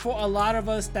for a lot of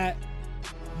us that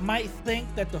might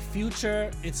think that the future,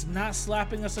 it's not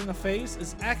slapping us in the face.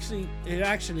 It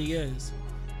actually is.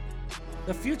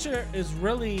 The future is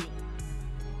really,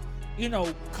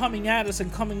 coming at us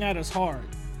and coming at us hard.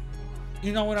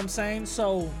 You know what I'm saying?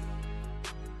 So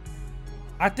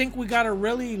I think we got to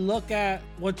really look at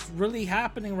what's really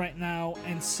happening right now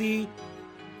and see,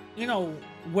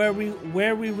 where we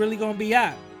really going to be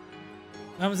at.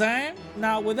 You know what I'm saying?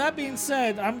 Now, with that being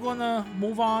said, I'm going to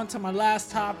move on to my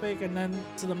last topic and then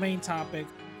to the main topic.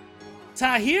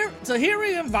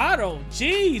 Tahiri and Vado.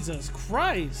 Jesus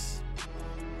Christ.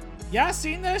 Y'all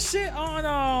seen that shit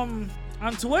on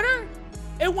Twitter?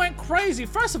 It went crazy.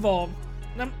 First of all,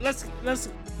 let's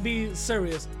be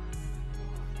serious.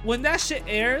 When that shit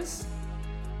airs,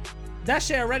 that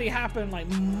shit already happened like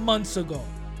months ago.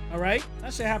 All right?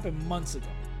 That shit happened months ago.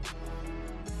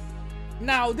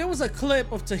 Now, there was a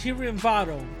clip of Tahiri and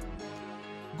Vado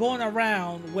going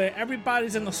around where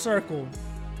everybody's in a circle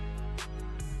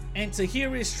and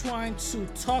Tahiri is trying to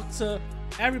talk to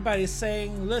everybody,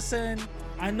 saying, listen,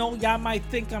 I know y'all might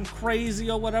think I'm crazy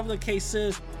or whatever the case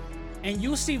is. And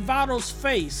you see Vado's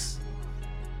face,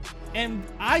 and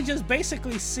I just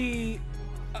basically see,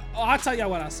 I'll tell y'all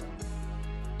what I saw.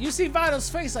 You see Vado's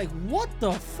face like, what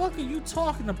the fuck are you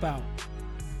talking about?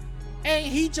 And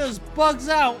he just bugs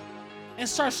out and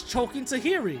starts choking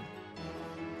Tahiri.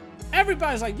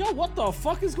 Everybody's like, yo, what the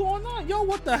fuck is going on? Yo,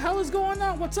 what the hell is going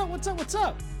on? What's up, what's up, what's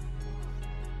up?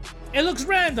 It looks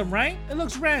random, right? It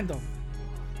looks random.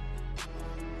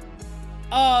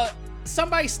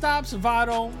 Somebody stops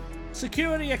Vado.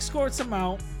 Security escorts him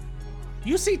out.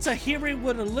 You see Tahiri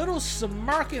with a little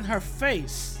smirk in her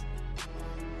face.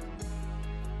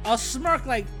 A smirk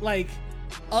like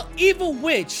a evil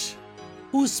witch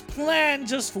whose plan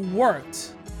just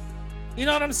worked. You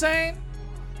know what I'm saying?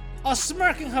 A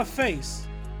smirk in her face.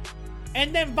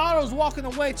 And then Vado's walking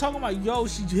away talking about, yo,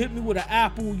 she hit me with an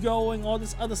apple, yo, and all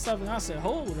this other stuff. And I said,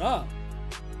 hold up.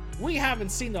 We haven't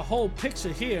seen the whole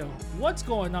picture here. What's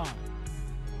going on?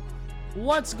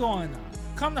 What's going on?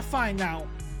 Come to find out,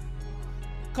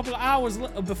 a couple of hours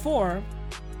before,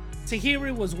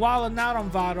 Tahiri was wilding out on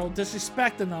Vado,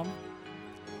 disrespecting him,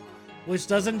 which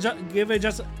doesn't give it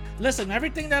just. Listen,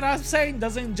 everything that I'm saying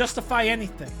doesn't justify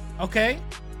anything, okay?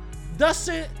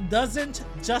 Doesn't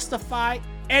justify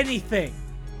anything,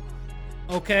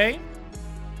 okay?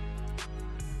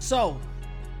 So,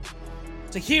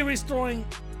 Tahiri's throwing,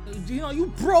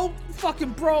 you broke,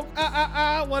 fucking broke,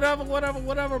 whatever,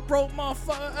 broke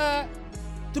motherfucker,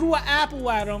 threw an apple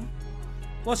at him.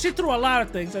 Well, she threw a lot of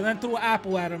things and then threw an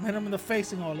apple at him, hit him in the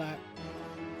face and all that.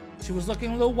 She was looking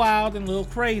a little wild and a little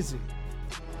crazy.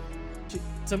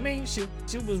 To me, she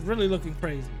was really looking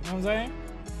crazy. You know what I'm saying?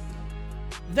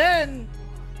 Then,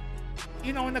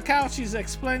 in the couch, she's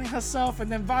explaining herself, and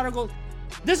then Vado goes,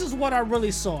 this is what I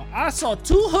really saw. I saw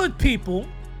two hood people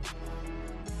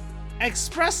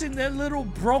expressing their little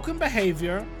broken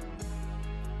behavior,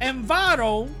 and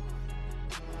Vado,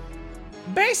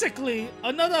 basically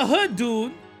another hood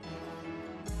dude,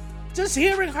 just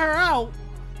hearing her out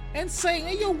and saying,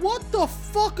 hey, yo, what the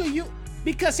fuck are you?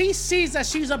 Because he sees that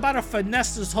she's about to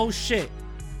finesse this whole shit.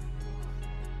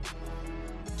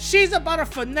 She's about to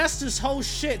finesse this whole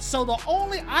shit. So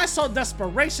I saw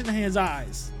desperation in his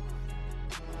eyes.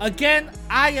 Again,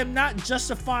 I am not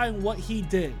justifying what he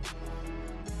did.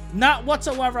 Not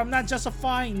whatsoever. I'm not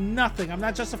justifying nothing. I'm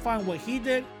not justifying what he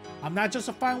did. I'm not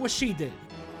justifying what she did.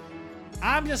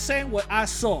 I'm just saying what I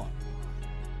saw.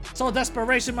 Saw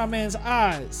desperation in my man's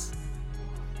eyes.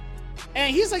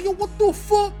 And he's like, yo, what the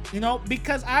fuck? You know,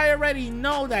 because I already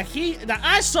know that he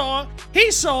saw,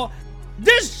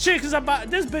 this bitch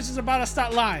is about to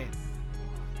start lying.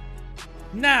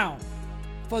 Now,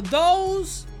 for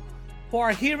those who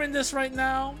are hearing this right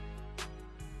now,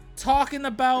 talking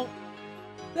about,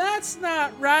 that's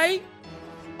not right.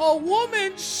 A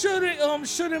woman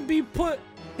shouldn't be put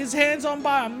his hands on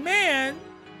by a man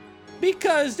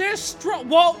because they're strong.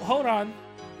 Well, hold on.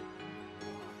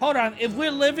 If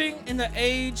we're living in the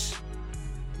age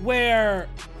where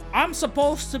I'm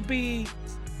supposed to be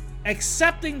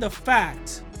accepting the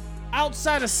fact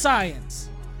outside of science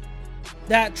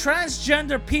that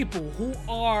transgender people who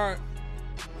are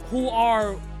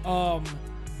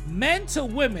men to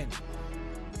women,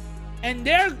 and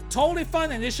they're totally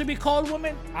fine and they should be called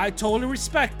women, I totally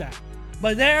respect that.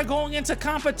 But they're going into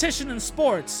competition in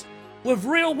sports with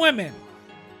real women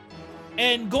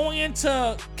and going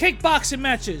into kickboxing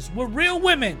matches with real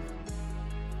women,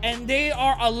 and they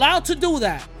are allowed to do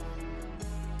that.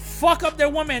 Fuck up their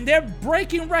women. They're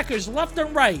breaking records left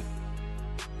and right.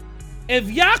 If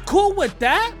y'all cool with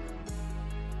that,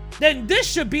 then this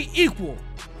should be equal.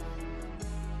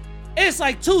 It's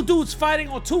like two dudes fighting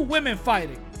or two women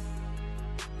fighting.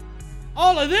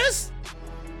 All of this,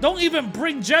 don't even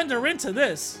bring gender into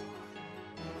this.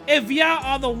 If y'all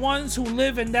are the ones who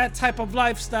live in that type of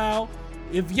lifestyle,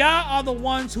 if y'all are the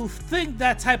ones who think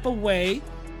that type of way,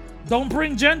 don't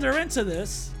bring gender into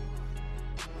this.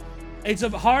 It's a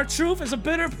hard truth, it's a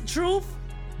bitter truth,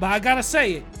 but I gotta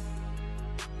say it.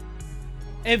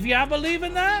 If y'all believe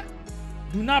in that,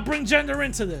 do not bring gender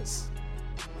into this.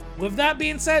 With that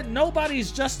being said,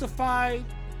 nobody's justified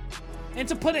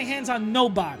into putting hands on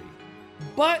nobody.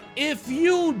 But if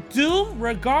you do,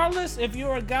 regardless if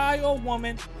you're a guy or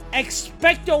woman,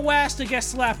 expect your ass to get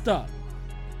slapped up.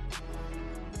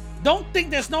 Don't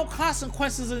think there's no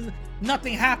consequences and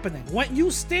nothing happening. When you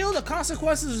steal, the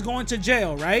consequences is going to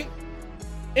jail, right?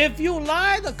 If you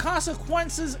lie, the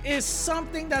consequences is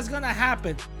something that's gonna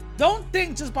happen. Don't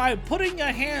think just by putting your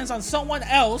hands on someone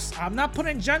else, I'm not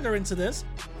putting gender into this,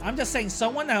 I'm just saying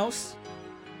someone else,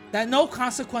 that no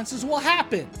consequences will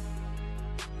happen.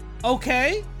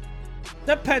 Okay?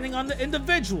 Depending on the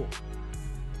individual.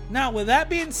 Now, with that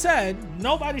being said,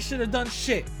 nobody should have done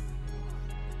shit.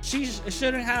 She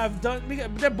shouldn't have done.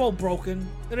 They're both broken.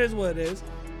 It is what it is.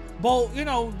 Both, you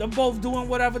know, they're both doing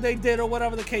whatever they did or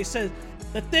whatever the case is.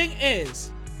 The thing is,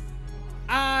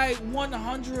 I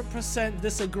 100%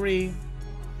 disagree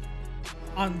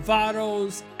on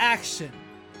Vado's action.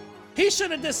 He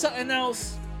should have did something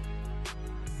else.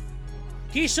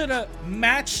 He should have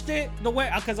matched it the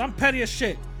way, because I'm petty as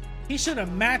shit. He should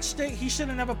have matched it. He should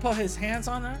have never put his hands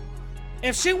on her.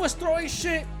 If she was throwing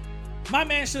shit, my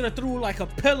man should have threw like a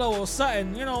pillow or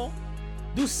something, you know,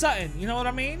 do something, you know what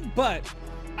I mean? But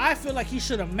I feel like he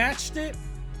should have matched it.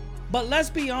 But let's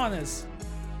be honest,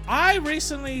 I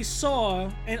recently saw,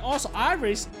 and also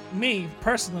me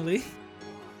personally,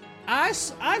 I've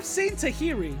seen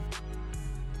Tahiri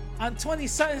on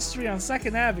 22nd Street on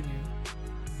 2nd Avenue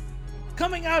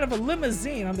coming out of a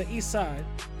limousine on the east side,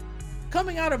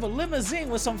 coming out of a limousine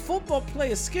with some football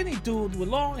player, skinny dude with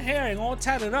long hair and all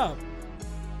tatted up.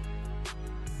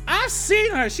 I've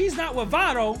seen her. She's not with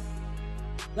Vado.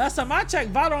 Last time I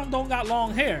checked, Vado don't got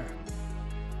long hair.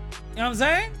 You know what I'm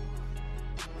saying?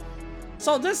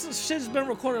 So this shit's been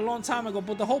recorded a long time ago,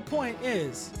 but the whole point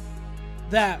is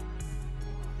that,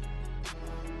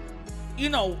 you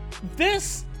know,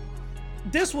 this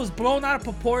was blown out of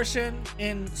proportion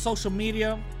in social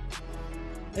media,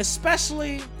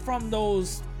 especially from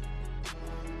those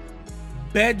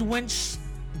bed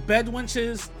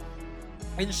wenches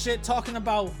and shit talking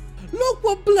about, look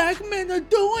what black men are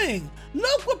doing.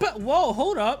 Look what, whoa,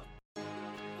 hold up.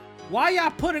 Why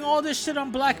y'all putting all this shit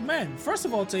on black men? First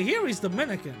of all, Tahiri's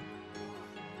Dominican.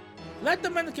 Let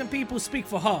Dominican people speak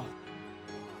for her.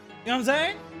 You know what I'm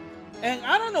saying? And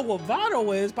I don't know what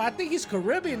Vado is, but I think he's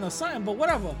Caribbean or something, but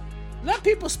whatever. Let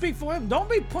people speak for him. Don't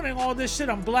be putting all this shit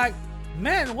on black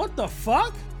men. What the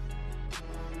fuck?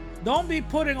 Don't be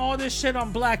putting all this shit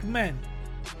on black men.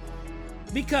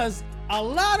 Because a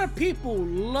lot of people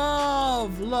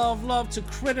love to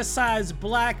criticize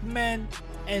black men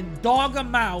and dog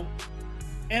them out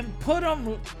and put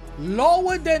them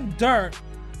lower than dirt.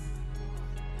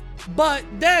 But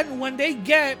then when they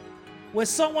get with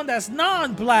someone that's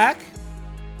non-black,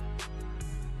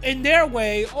 in their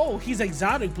way, oh, he's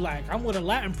exotic black, I'm with a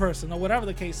Latin person, or whatever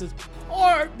the case is.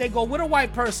 Or they go with a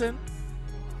white person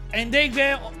and they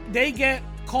get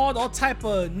called all type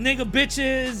of nigga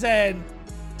bitches and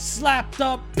slapped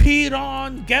up, peed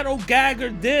on, ghetto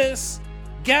gagger this,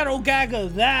 ghetto gagger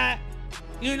that,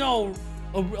 you know,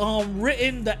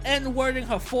 written the N-word in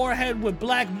her forehead with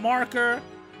black marker,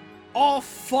 all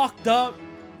fucked up.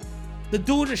 The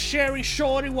dude is sharing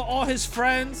shorty with all his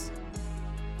friends.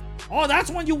 Oh, that's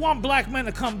when you want black men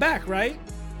to come back, right?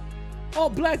 Oh,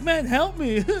 black men, help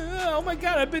me. Oh my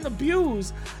God, I've been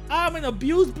abused. I'm an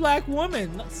abused black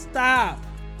woman. Stop.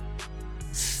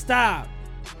 Stop.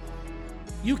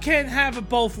 You can't have it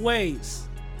both ways.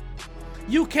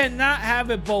 You cannot have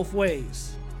it both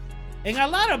ways. And a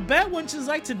lot of bad wenches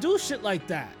like to do shit like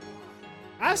that.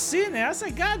 I've seen it. I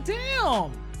say, God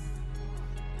damn.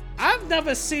 I've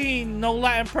never seen no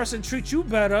Latin person treat you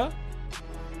better.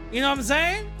 You know what I'm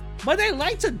saying? But they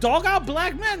like to dog out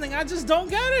black men, and I just don't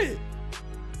get it.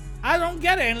 I don't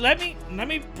get it. And let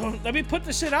me put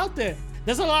the shit out there.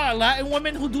 There's a lot of Latin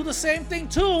women who do the same thing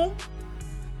too.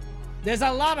 There's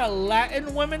a lot of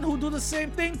Latin women who do the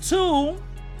same thing too.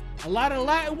 A lot of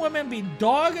Latin women be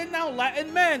dogging out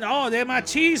Latin men. Oh, they're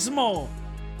machismo.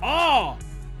 Oh,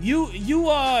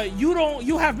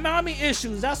 you have mommy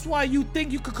issues. That's why you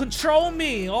think you could control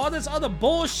me. All this other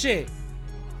bullshit.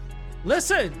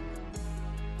 Listen.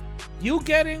 You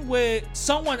getting with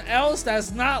someone else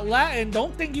that's not Latin,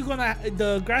 don't think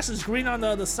the grass is green on the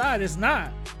other side. It's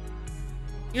not.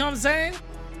 You know what I'm saying?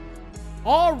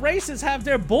 All races have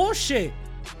their bullshit.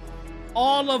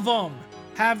 All of them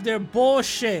have their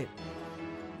bullshit.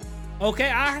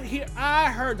 Okay, I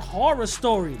heard horror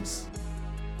stories.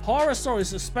 Horror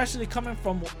stories, especially coming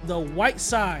from the white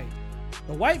side.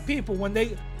 The white people,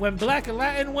 when black and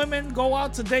Latin women go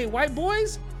out to date white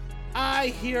boys, I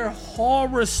hear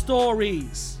horror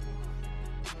stories.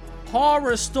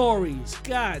 Horror stories.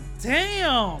 God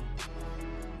damn.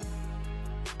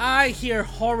 I hear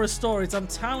horror stories. I'm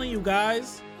telling you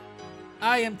guys.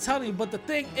 I am telling you. But the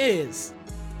thing is,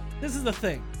 this is the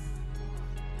thing.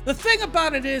 The thing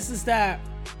about it is that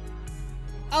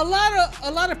a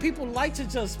lot of people like to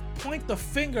just point the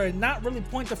finger and not really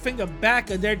point the finger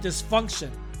back at their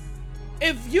dysfunction.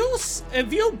 If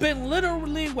you've been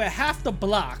literally with half the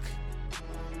block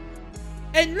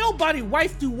and nobody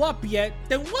wifed you up yet,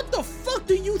 then what the fuck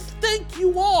do you think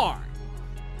you are?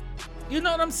 You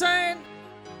know what I'm saying?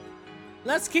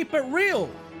 Let's keep it real.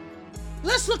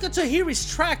 Let's look at Tahiri's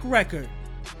track record.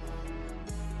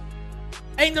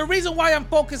 And the reason why I'm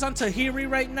focused on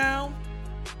Tahiri right now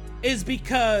is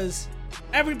because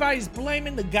everybody's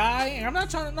blaming the guy. And I'm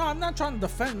not trying to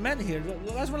defend men here.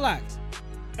 Let's relax.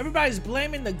 Everybody's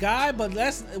blaming the guy, but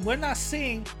we're not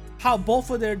seeing how both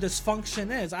of their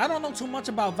dysfunction is. I don't know too much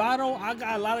about Vado. I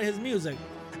got a lot of his music.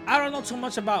 I don't know too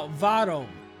much about Vado,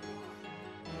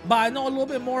 but I know a little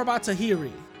bit more about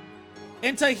Tahiri.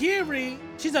 And Tahiri,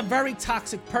 she's a very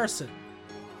toxic person.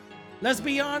 Let's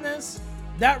be honest,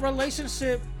 that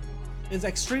relationship is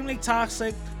extremely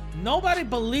toxic. Nobody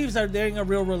believes that they're in a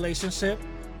real relationship.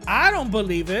 I don't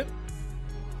believe it.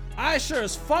 I sure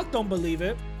as fuck don't believe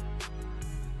it.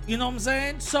 You know what I'm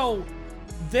saying? So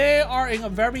they are in a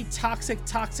very toxic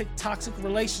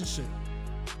relationship.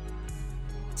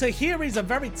 Tahiri's a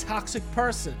very toxic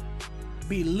person.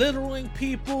 Belittling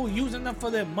people, using them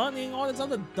for their money, and all this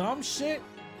other dumb shit.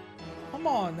 Come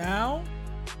on now.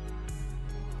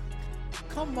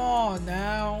 Come on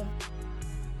now.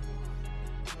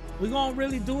 We gonna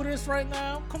really do this right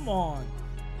now? Come on.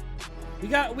 We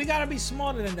gotta be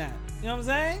smarter than that. You know what I'm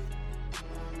saying?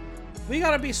 We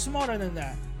gotta be smarter than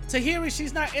that. Tahiri,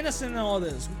 she's not innocent in all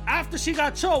this. After she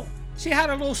got choked, she had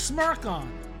a little smirk on.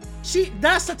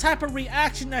 That's the type of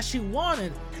reaction that she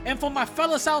wanted. And for my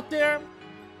fellas out there,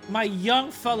 my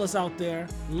young fellas out there,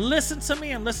 listen to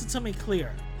me and listen to me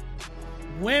clear.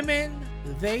 Women,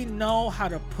 they know how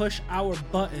to push our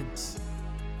buttons.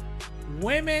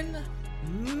 Women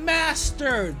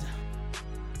mastered.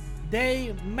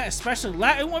 Especially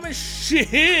Latin women,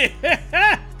 shit.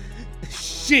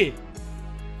 Shit.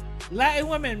 Latin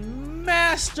women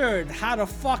mastered how to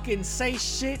fucking say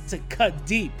shit to cut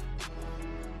deep.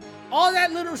 All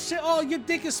that little shit, oh, your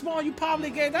dick is small, you probably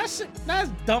gay. That shit, that's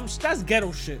dumb, that's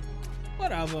ghetto shit.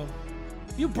 Whatever.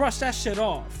 You brush that shit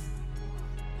off.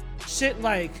 Shit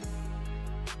like,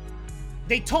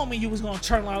 they told me you was gonna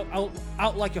turn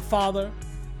out like your father.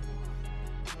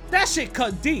 That shit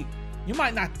cut deep. You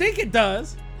might not think it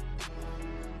does,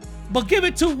 but give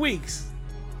it 2 weeks.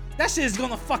 That shit is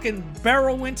gonna fucking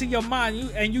burrow into your mind.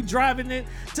 You driving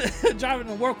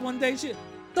to work one day, shit.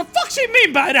 The fuck she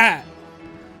mean by that?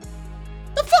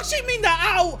 The fuck she mean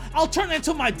that I'll turn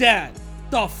into my dad?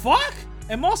 The fuck?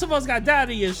 And most of us got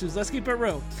daddy issues. Let's keep it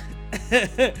real.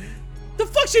 The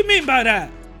fuck she mean by that?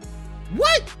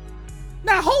 What?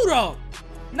 Now hold up.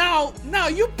 Now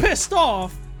you pissed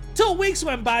off. 2 weeks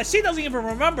went by. She doesn't even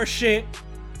remember shit.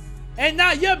 And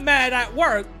now you're mad at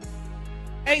work.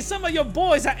 And some of your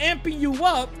boys are amping you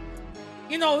up.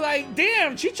 You know, like,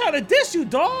 damn, she try to diss you,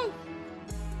 dog.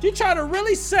 She try to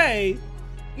really say,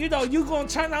 you know, you gonna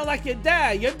turn out like your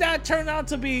dad. Your dad turned out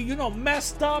to be, you know,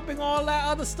 messed up and all that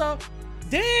other stuff.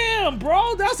 Damn,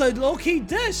 bro, that's a low-key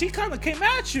diss. She kind of came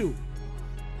at you.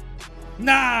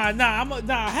 Nah,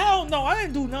 hell no. I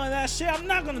didn't do none of that shit. I'm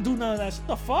not gonna do none of that shit.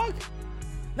 The fuck?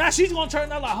 Now she's gonna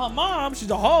turn out like her mom. She's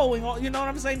a hoe, and all, you know what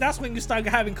I'm saying? That's when you start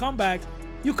having comebacks.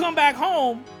 You come back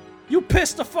home, you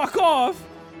piss the fuck off.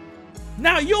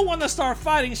 Now you want to start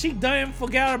fighting. She done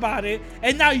forget about it,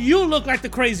 and now you look like the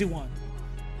crazy one.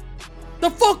 The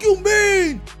fuck you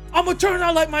mean? I'ma turn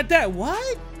out like my dad.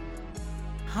 What?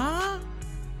 Huh?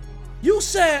 You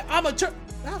said I'ma turn.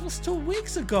 That was 2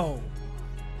 weeks ago.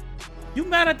 You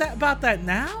mad at that about that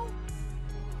now?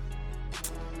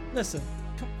 Listen,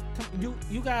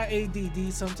 you got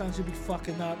ADD. Sometimes you be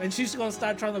fucking up, and she's gonna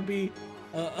start trying to be.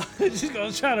 She's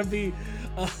gonna try to be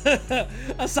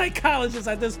a psychologist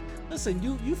at this. Listen,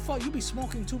 you be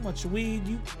smoking too much weed.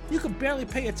 You can barely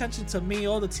pay attention to me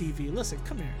or the TV. Listen,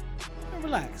 come here.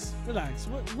 Relax.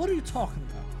 What are you talking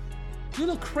about? You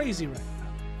look crazy right now.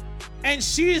 And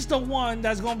she's the one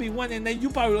that's gonna be winning. Then you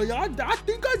probably like, I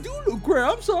think I do look great.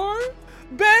 I'm sorry,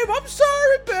 babe. I'm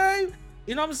sorry, babe.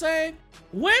 You know what I'm saying?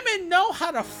 Women know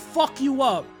how to fuck you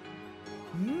up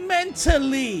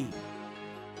mentally.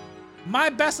 My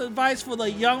best advice for the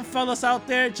young fellas out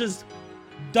there, just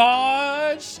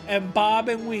dodge and bob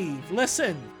and weave.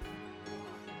 Listen,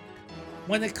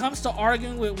 when it comes to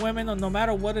arguing with women, or no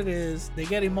matter what it is, they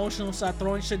get emotional, start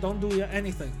throwing shit, don't do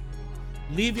anything.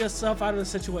 Leave yourself out of the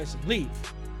situation. Leave.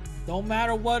 Don't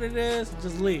matter what it is,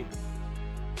 just leave.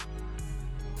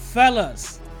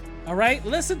 Fellas, all right?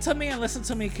 Listen to me and listen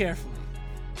to me carefully.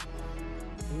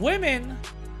 Women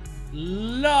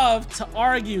love to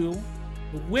argue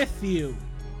with you.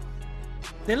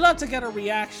 They love to get a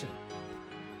reaction.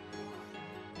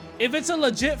 If it's a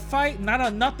legit fight, not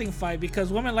a nothing fight,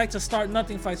 because women like to start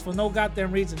nothing fights for no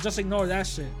goddamn reason. Just ignore that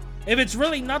shit. If it's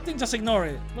really nothing, just ignore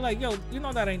it. We're like, yo, you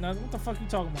know that ain't nothing. What the fuck you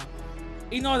talking about?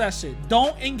 Ignore that shit.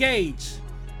 Don't engage.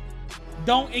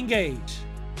 Don't engage.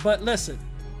 But listen,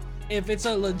 if it's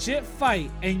a legit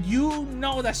fight and you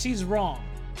know that she's wrong,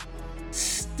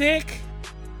 stick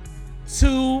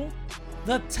to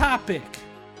the topic.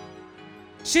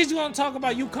 She's gonna talk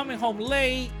about you coming home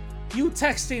late, you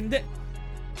texting.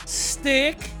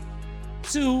 Stick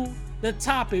to the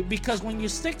topic, because when you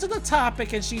stick to the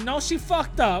topic and she knows she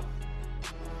fucked up,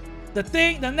 the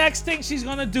next thing she's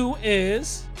gonna do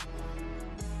is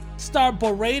start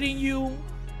berating you,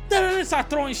 start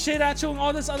throwing shit at you and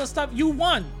all this other stuff. You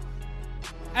won.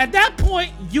 At that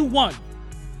point, you won.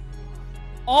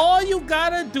 All you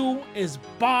gotta do is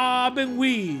bob and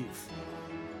weave.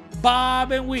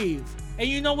 Bob and weave. And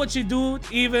you know what you do,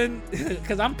 even,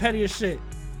 because I'm petty as shit.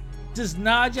 Just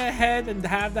nod your head and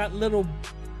have that little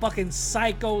fucking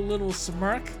psycho little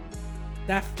smirk.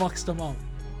 That fucks them up.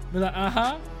 Be like,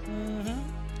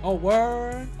 oh,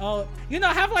 word. Oh, you know,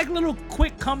 have like little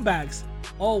quick comebacks.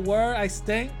 Oh, word, I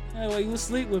stink. Hey, well, you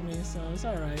sleep with me, so it's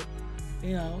all right.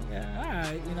 You know, yeah, all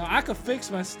right. You know, I could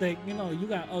fix my stink. You know, you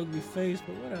got ugly face,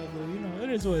 but whatever. You know,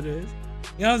 it is what it is.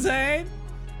 You know what I'm saying?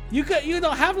 You could, you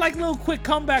know, have like little quick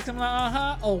comebacks. I'm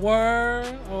like, oh,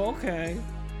 word. Oh, okay.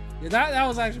 Yeah, that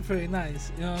was actually pretty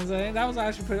nice. You know what I'm saying? That was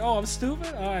actually pretty. Oh, I'm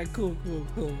stupid? All right, cool.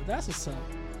 That's what's up.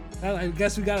 I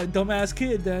guess we got a dumbass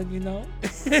kid then, you know?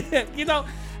 You know,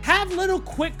 have little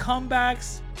quick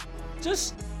comebacks.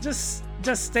 Just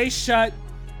stay shut.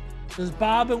 Just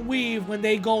bob and weave when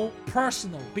they go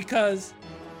personal. Because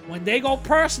when they go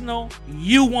personal,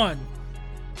 you won.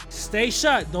 Stay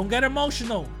shut. Don't get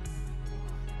emotional.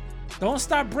 Don't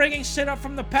start bringing shit up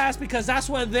from the past, because that's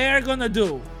what they're gonna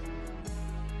do.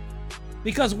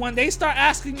 Because when they start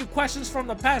asking you questions from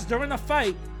the past during a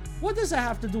fight, what does that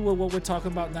have to do with what we're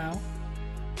talking about now?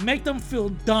 Make them feel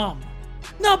dumb.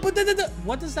 No, but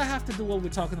what does that have to do with what we're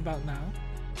talking about now?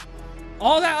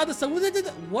 All that other stuff.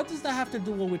 What does that have to do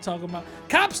with what we're talking about?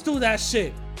 Cops do that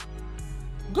shit.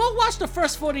 Go watch the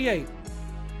first 48.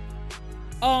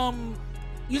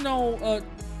 You know,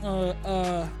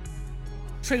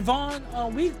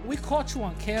 Trayvon, we caught you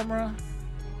on camera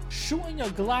shooting your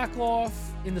Glock off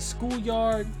in the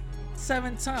schoolyard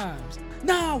 7 times.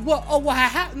 Nah, what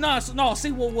happened? No,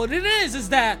 see, what it is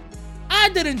that I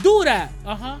didn't do that.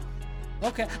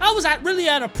 Okay. I was really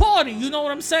at a party, you know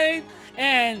what I'm saying?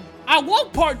 And I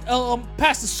walked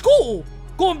past the school,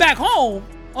 going back home.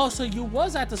 Oh, so you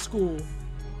was at the school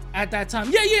at that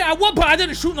time? Yeah. I was, but I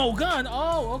didn't shoot no gun.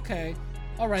 Oh, okay.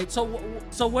 All right. So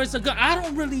where's the gun? I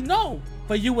don't really know.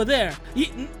 But you were there.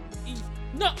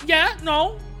 No. Yeah.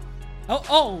 No.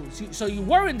 Oh. So you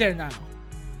weren't there now?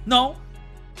 No.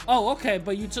 Oh, okay.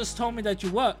 But you just told me that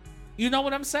you were. You know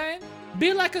what I'm saying?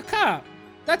 Be like a cop.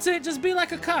 That's it. Just be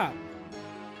like a cop.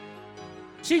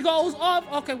 She goes off.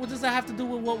 Okay, what does that have to do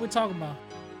with what we're talking about?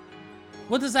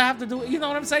 What does that have to do with, you know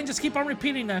what I'm saying? Just keep on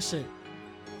repeating that shit.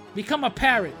 Become a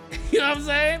parrot. You know what I'm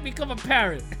saying? Become a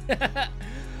parrot.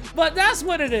 But that's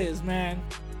what it is, man.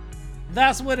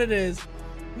 That's what it is.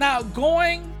 Now,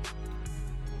 going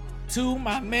to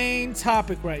my main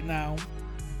topic right now,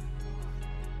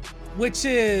 which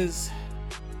is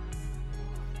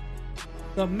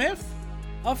the myth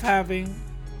of having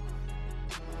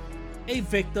a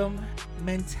victim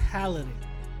mentality.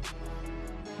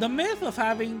 The myth of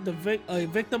having a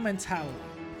victim mentality.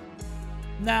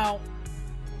 Now,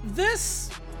 this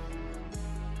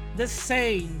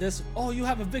saying, oh, you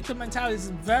have a victim mentality, is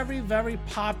very, very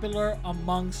popular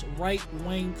amongst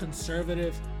right-wing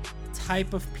conservative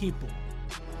type of people.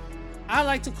 I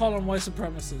like to call them white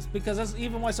supremacists, because there's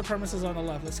even white supremacists on the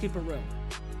left. Let's keep it real.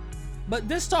 But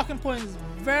this talking point is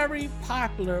very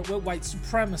popular with white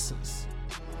supremacists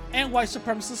and white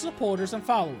supremacist supporters and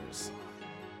followers.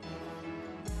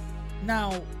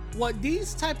 Now, what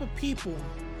these type of people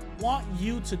want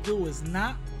you to do is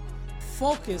not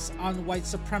focus on white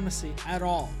supremacy at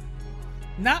all.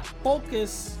 Not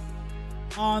focus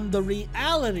on the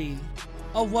reality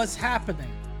of what's happening,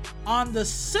 on the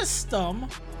system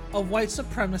of white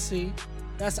supremacy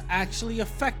that's actually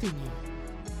affecting you.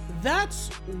 That's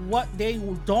what they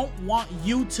don't want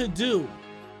you to do.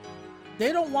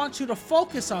 They don't want you to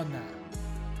focus on that.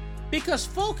 Because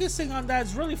focusing on that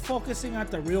is really focusing on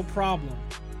the real problem.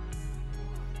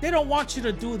 They don't want you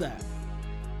to do that.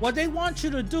 What they want you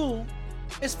to do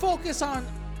is focus on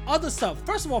other stuff.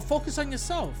 First of all, focus on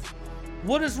yourself.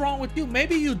 What is wrong with you?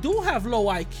 Maybe you do have low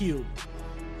IQ.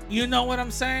 You know what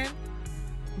I'm saying?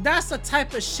 That's the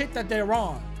type of shit that they're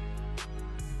on.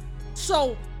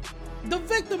 So, the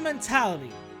victim mentality,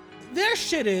 their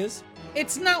shit is,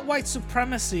 it's not white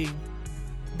supremacy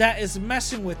that is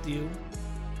messing with you.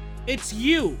 It's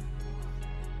you.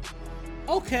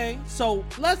 Okay, so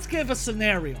let's give a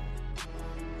scenario.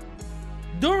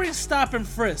 During stop and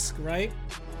frisk, right?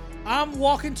 I'm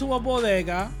walking to a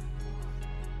bodega,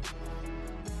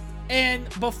 and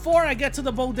before I get to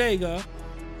the bodega,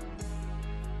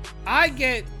 I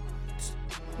get,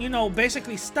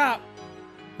 basically stopped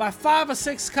by 5 or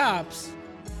 6 cops,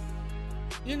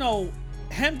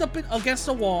 hemmed up against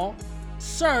the wall,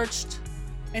 searched,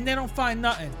 and they don't find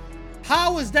nothing.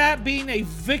 How is that being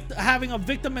having a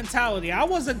victim mentality? I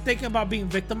wasn't thinking about being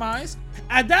victimized.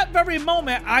 At that very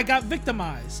moment, I got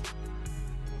victimized.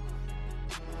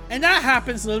 And that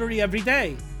happens literally every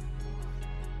day.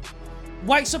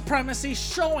 White supremacy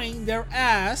showing their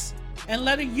ass and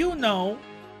letting you know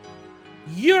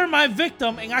you're my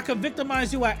victim and I can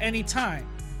victimize you at any time.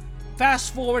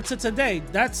 Fast forward to today.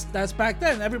 That's back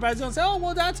then. Everybody's gonna say, oh,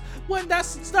 well, that's when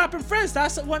that's stop and frisk.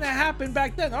 That's when it happened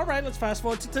back then. All right, let's fast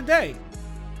forward to today.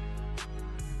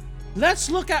 Let's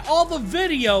look at all the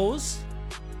videos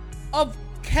of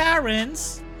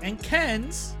Karens and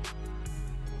Kens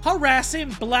harassing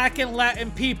Black and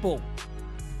Latin people.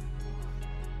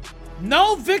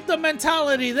 No victim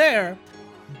mentality there,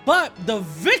 but the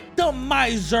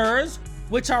victimizers,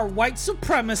 which are white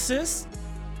supremacists,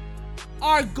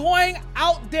 are going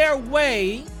out their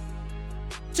way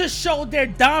to show their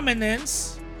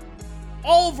dominance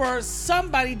over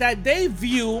somebody that they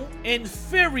view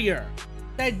inferior,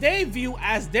 that they view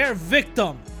as their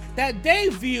victim, that they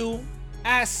view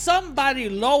as somebody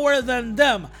lower than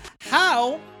them.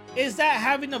 How is that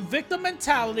having a victim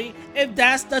mentality if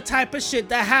that's the type of shit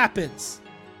that happens?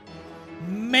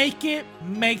 Make it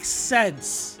make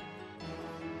sense.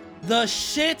 The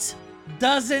shit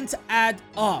doesn't add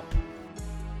up.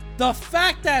 The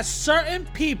fact that certain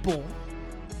people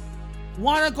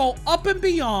want to go up and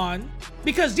beyond,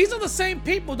 because these are the same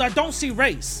people that don't see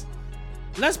race.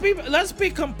 Let's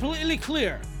be completely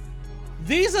clear.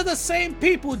 These are the same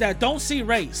people that don't see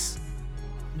race.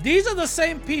 These are the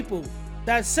same people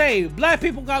that say black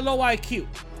people got low IQ.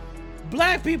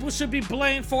 Black people should be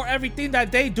blamed for everything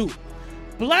that they do.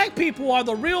 Black people are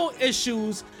the real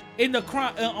issues in the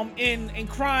crime, in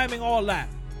crime and all that.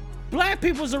 Black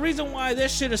people is the reason why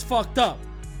this shit is fucked up.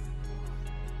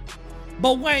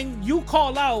 But when you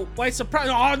call out white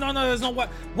supremacy, oh no, there's no what?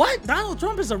 Donald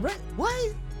Trump is a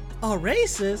what? A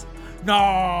racist?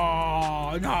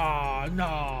 No.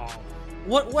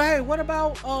 What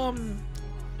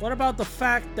about the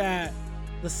fact that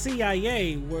the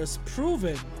CIA was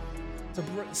proven to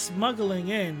smuggling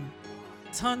in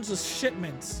tons of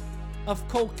shipments of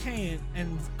cocaine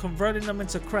and converting them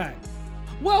into crack?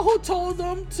 Well, who told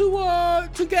them to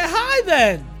get high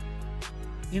then?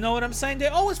 You know what I'm saying? They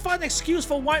always find an excuse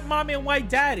for white mommy and white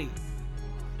daddy.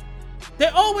 They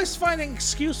always find an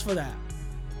excuse for that.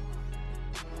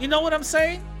 You know what I'm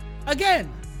saying?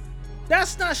 Again,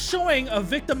 that's not showing a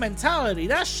victim mentality.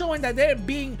 That's showing that they're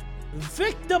being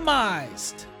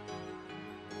victimized.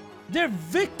 They're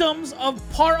victims of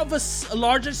part of a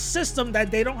larger system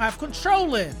that they don't have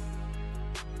control in.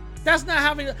 That's not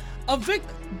having a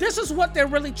victim. This is what they're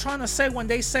really trying to say when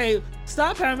they say,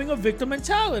 stop having a victim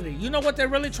mentality. You know what they're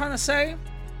really trying to say?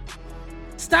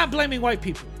 Stop blaming white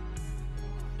people.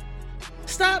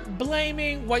 Stop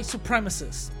blaming white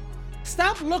supremacists.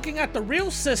 Stop looking at the real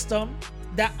system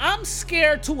that I'm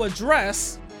scared to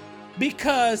address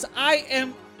because I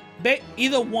am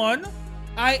either one,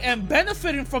 I am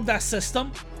benefiting from that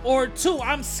system, or two,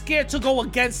 I'm scared to go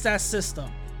against that system.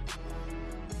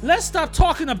 Let's stop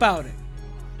talking about it.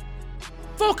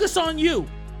 Focus on you.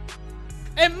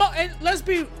 And let's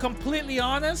be completely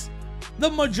honest, the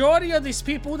majority of these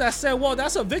people that say, well,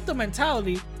 that's a victim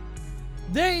mentality,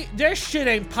 their shit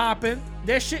ain't popping.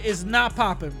 Their shit is not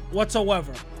popping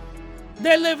whatsoever.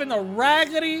 They live in a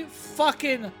raggedy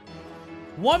fucking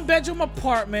 1-bedroom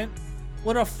apartment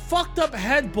with a fucked up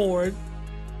headboard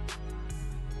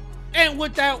and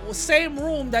with that same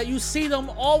room that you see them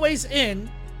always in.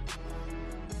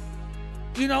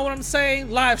 You know what I'm saying?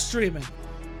 Live streaming.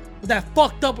 With that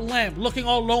fucked up lamp looking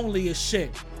all lonely as shit.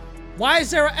 Why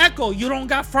is there an echo? You don't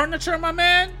got furniture, my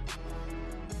man?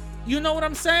 You know what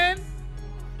I'm saying?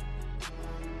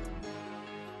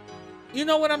 You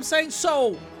know what I'm saying?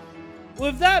 So,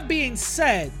 with that being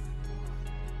said,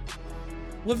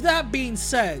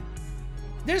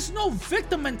 there's no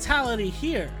victim mentality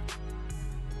here.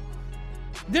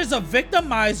 There's a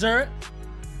victimizer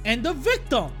and the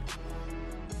victim.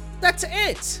 That's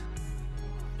it.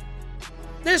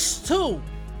 There's two.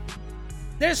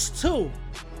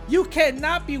 You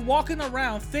cannot be walking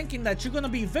around thinking that you're going to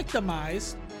be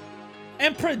victimized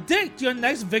and predict your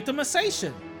next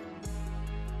victimization.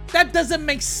 That doesn't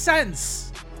make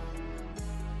sense.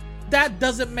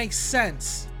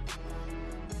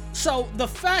 So the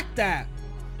fact that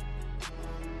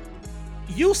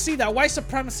you see that white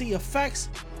supremacy affects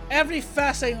every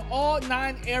facet in all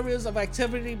 9 areas of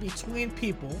activity between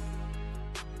people,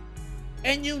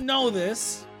 and you know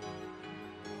this,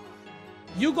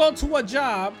 you go to a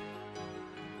job,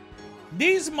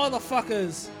 these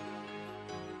motherfuckers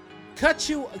cut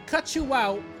you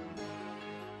out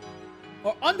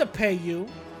or underpay you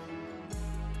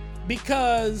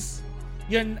because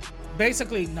you're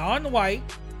basically non-white,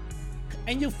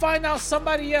 and you find out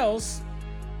somebody else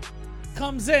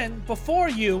comes in before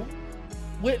you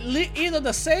with either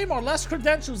the same or less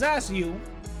credentials as you,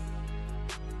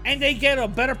 and they get a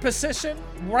better position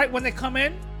right when they come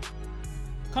in.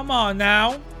 Come on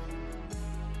now.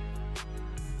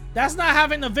 That's not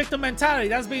having a victim mentality.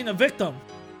 That's being a victim.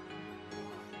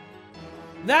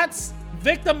 That's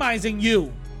victimizing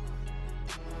you.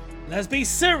 Let's be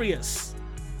serious.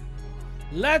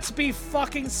 Let's be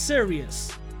fucking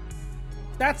serious.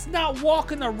 That's not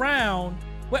walking around.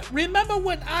 Remember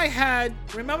when I had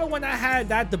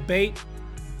that debate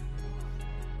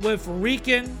with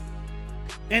Rican,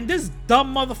 and this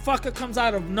dumb motherfucker comes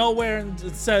out of nowhere and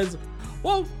says,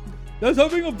 well, that's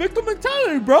having a victim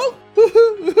mentality, bro.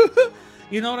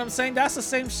 You know what I'm saying? That's the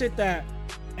same shit that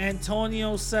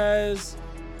Antonio says,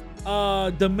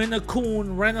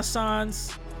 Dominican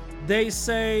Renaissance, they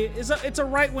say it's a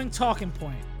right-wing talking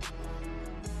point.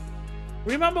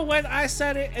 Remember when I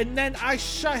said it and then I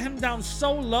shut him down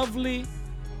so lovely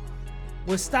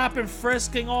with stop and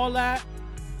frisking, all that?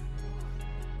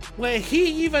 Where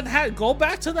he even had, go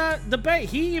back to that debate,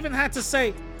 he even had to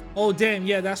say, oh damn,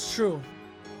 yeah, that's true.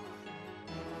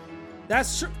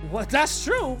 That's true. What? That's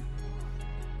true?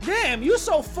 Damn, you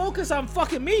so focused on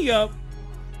fucking me up,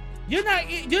 you're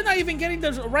not even getting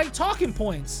the right talking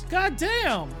points. God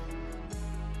damn.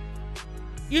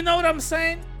 You know what I'm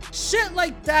saying? Shit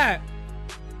like that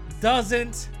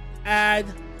doesn't add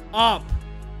up.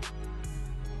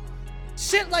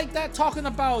 Shit like that, talking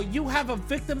about you have a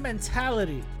victim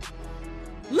mentality.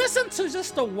 Listen to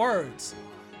just the words.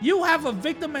 You have a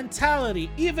victim mentality,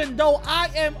 even though I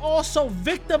am also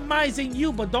victimizing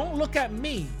you, but don't look at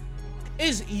me.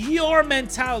 Is your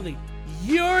mentality,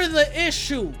 you're the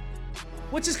issue,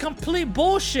 which is complete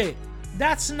bullshit.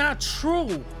 That's not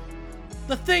true.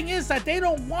 The thing is that they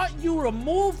don't want you to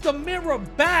move the mirror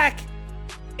back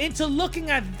into looking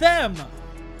at them.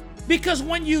 Because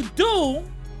when you do,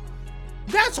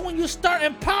 that's when you start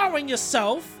empowering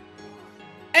yourself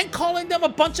and calling them a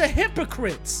bunch of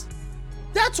hypocrites.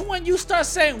 That's when you start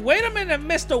saying, wait a minute,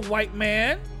 Mr. White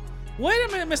Man. Wait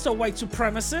a minute, Mr. White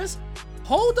Supremacist.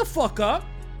 Hold the fuck up.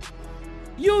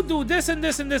 You do this and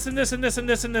this and this and this and this and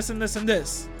this and this and this and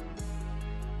this.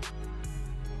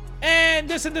 And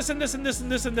this and this and this and this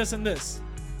and this and this and this.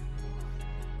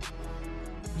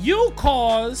 You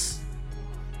cause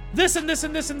this and this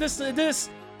and this and this and this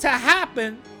to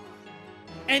happen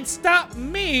and stop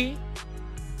me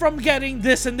from getting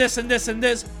this and this and this and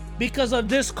this because of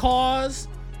this cause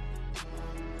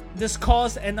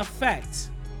and effect.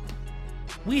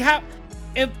 We have,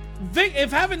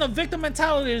 if having a victim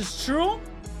mentality is true,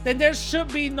 then there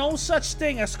should be no such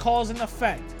thing as cause and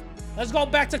effect. Let's go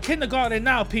back to kindergarten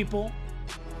now, people.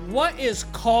 What is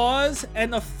cause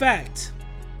and effect?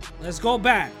 Let's go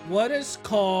back. What is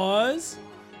cause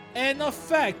and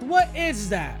effect? What is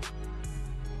that?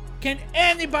 Can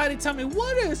anybody tell me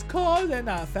what is cause and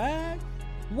effect?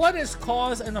 What is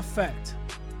cause and effect?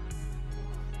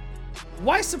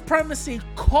 White supremacy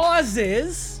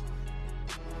causes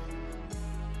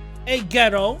a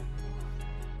ghetto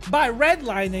by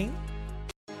redlining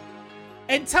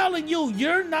and telling you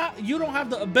you don't have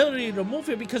the ability to move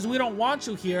here because we don't want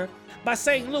you here, by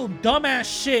saying little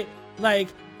dumbass shit like,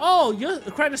 oh, your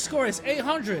credit score is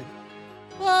 800.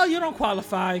 Well, you don't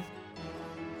qualify.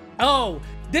 Oh,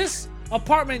 this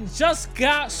apartment just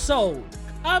got sold.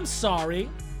 I'm sorry,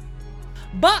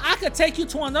 but I could take you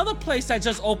to another place that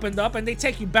just opened up and they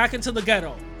take you back into the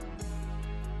ghetto.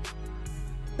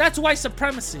 That's white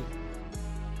supremacy.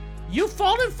 You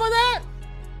falling for that?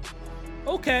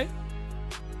 Okay.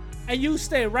 And you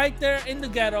stay right there in the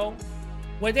ghetto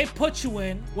where they put you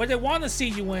in, where they want to see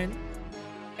you in,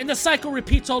 and the cycle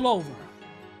repeats all over.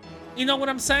 You know what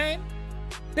I'm saying?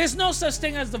 There's no such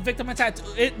thing as the victim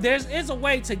mentality. There is a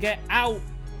way to get out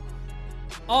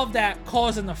of that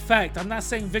cause and effect. I'm not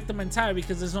saying victim mentality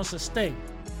because there's no such thing.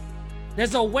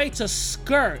 There's a way to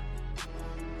skirt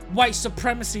white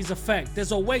supremacy's effect.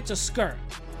 There's a way to skirt.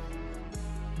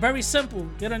 Very simple.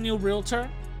 Get a new realtor.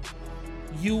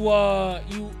 You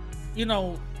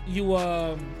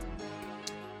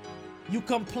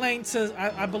complain to,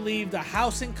 I believe, the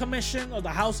housing commission or the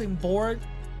housing board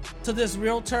to this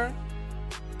realtor,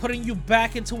 putting you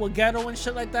back into a ghetto and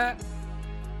shit like that,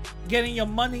 getting your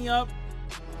money up,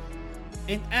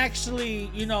 and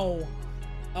actually,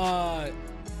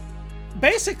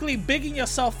 basically bigging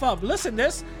yourself up. Listen,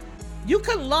 you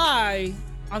can lie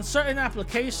on certain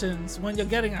applications when you're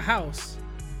getting a house.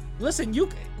 Listen,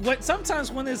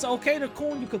 sometimes when it's okay to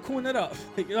coon, you could coon it up.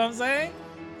 You know what I'm saying?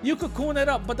 You could coon it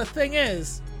up, but the thing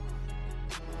is,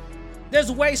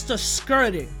 there's ways to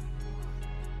skirt it.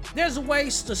 There's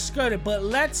ways to skirt it, but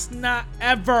let's not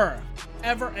ever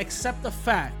accept the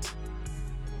fact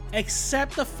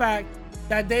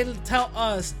that they tell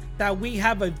us that we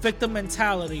have a victim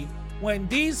mentality when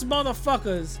these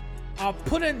motherfuckers are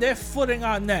putting their foot in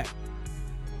our neck.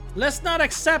 Let's not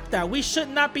accept that. We should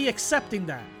not be accepting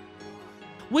that.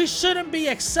 We shouldn't be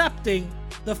accepting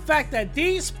the fact that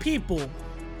these people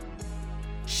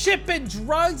shipping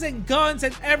drugs and guns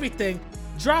and everything,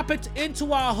 drop it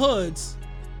into our hoods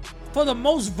for the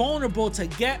most vulnerable to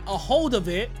get a hold of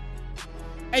it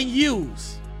and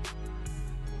use.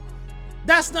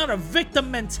 That's not a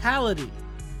victim mentality.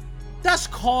 That's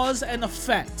cause and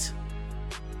effect.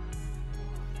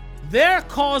 They're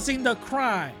causing the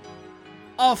crime.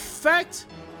 Effect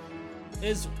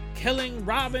is killing,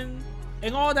 robbing,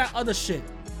 and all that other shit.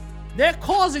 They're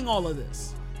causing all of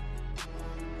this.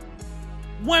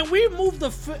 When we move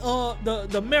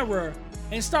the mirror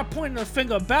and start pointing the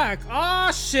finger back,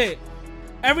 shit,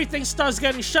 everything starts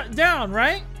getting shut down,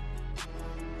 right?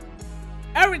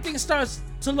 Everything starts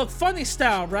to look funny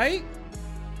style, right?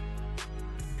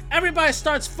 Everybody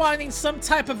starts finding some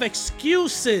type of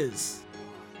excuses.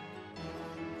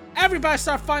 Everybody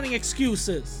start finding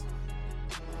excuses.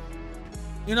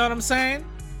 You know what I'm saying?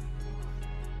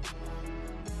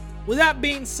 With that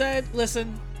being said,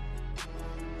 listen,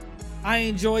 I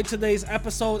enjoyed today's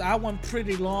episode. I went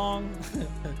pretty long.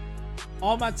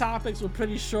 All my topics were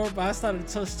pretty short, but I started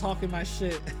just talking my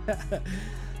shit.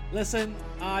 Listen,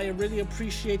 I really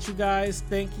appreciate you guys.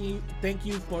 Thank you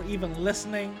for even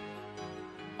listening.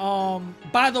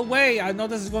 By the way, I know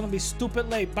this is going to be stupid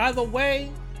late. By the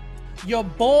way, your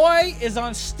boy is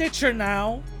on Stitcher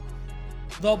now.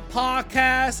 The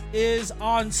podcast is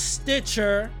on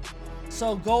Stitcher.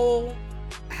 So go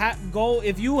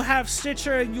if you have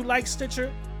Stitcher and you like Stitcher,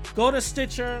 go to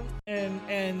Stitcher and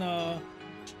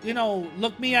you know,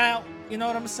 look me out. You know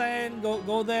what I'm saying?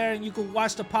 Go there and you can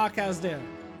watch the podcast there.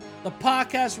 The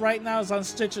podcast right now is on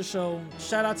Stitcher Show.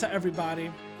 Shout out to everybody.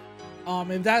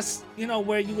 If that's, you know,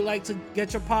 where you like to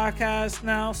get your podcast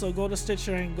now, so go to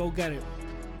Stitcher and go get it. You know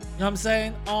what I'm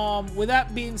saying? With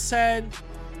that being said,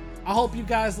 I hope you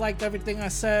guys liked everything I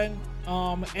said.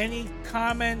 Any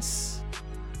comments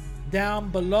down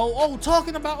below?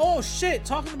 Talking about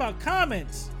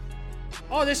comments.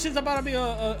 This shit's about to be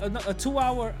a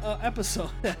 2-hour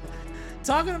episode.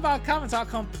 Talking about comments, I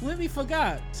completely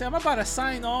forgot. See, I'm about to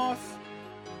sign off,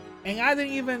 and I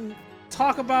didn't even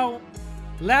talk about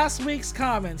last week's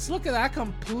comments. Look at that. I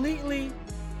completely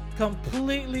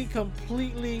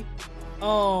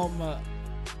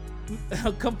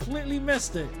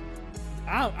missed it.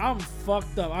 I'm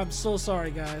fucked up. I'm so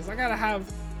sorry, guys. I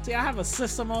have a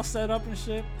system all set up and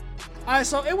shit. Alright,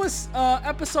 so it was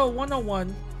episode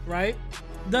 101, right?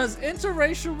 Does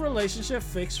interracial relationship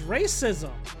fix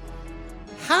racism?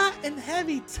 Hot and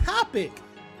heavy topic.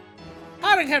 A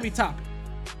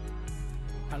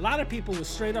lot of people were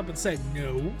straight up and said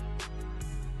no.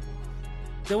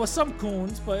 There were some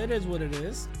coons, but it is what it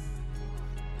is.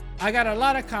 I got a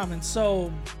lot of comments.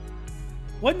 So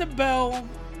when the Bell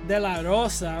de la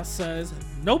Rosa says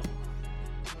nope.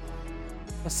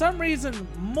 For some reason,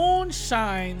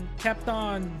 Moonshine kept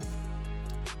on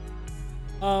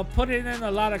putting in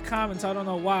a lot of comments. I don't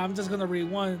know why. I'm just gonna read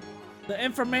one. The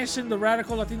information the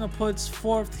Radical Latino puts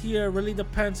forth here really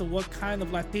depends on what kind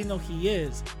of Latino he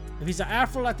is. If he's an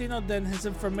Afro-Latino, then his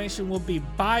information will be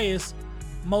biased,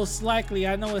 most likely.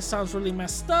 I know it sounds really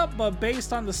messed up, but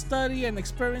based on the study and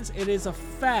experience, it is a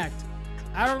fact.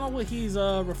 I don't know what he's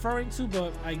referring to,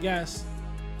 but I guess.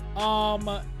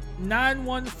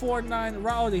 9149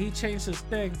 Raul, he changed his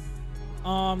thing.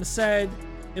 Said,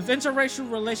 if interracial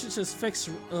relationships fix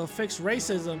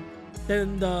racism,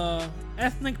 then the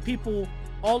ethnic people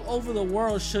all over the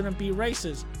world shouldn't be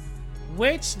racist,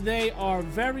 which they are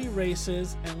very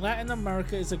racist, and Latin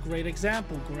America is a great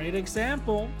example.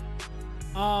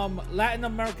 Latin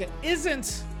America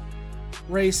isn't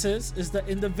racist. It's the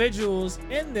individuals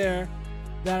in there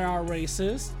that are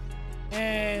racist,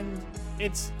 and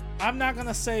I'm not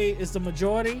gonna say it's the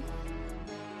majority.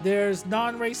 There's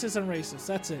non-racist and racist.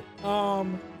 That's it.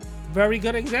 Very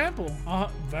good example.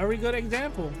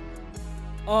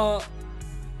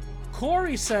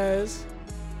 Corey says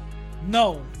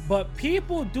no, but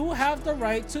people do have the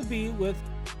right to be with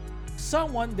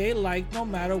someone they like no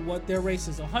matter what their race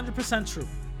is. 100% true.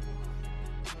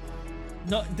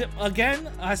 No, again,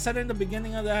 I said in the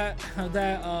beginning of that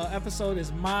episode,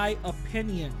 is my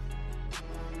opinion.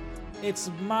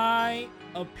 It's my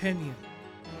opinion.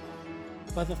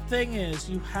 But the thing is,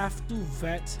 you have to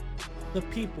vet the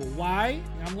people. Why?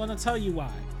 I'm going to tell you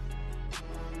why.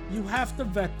 You have to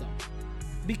vet them.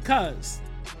 Because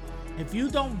if you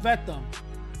don't vet them,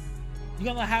 you're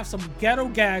going to have some ghetto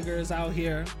gaggers out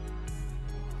here,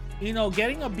 you know,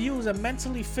 getting abused and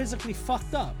mentally, physically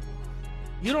fucked up.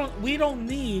 We don't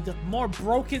need more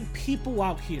broken people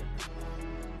out here.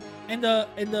 And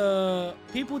the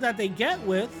people that they get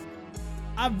with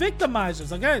are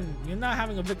victimizers. Again, you're not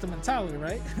having a victim mentality,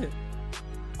 right?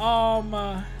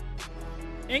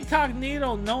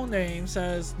 Incognito No Name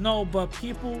says no, but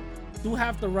people do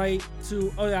have the right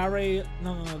to. Oh yeah,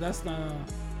 no, that's not.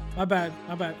 My bad.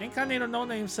 Incognito No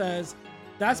Name says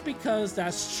that's because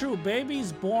that's true.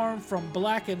 Babies born from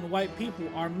black and white people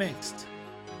are mixed.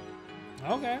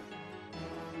 Okay.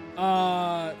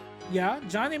 Yeah.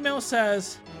 Johnny Mill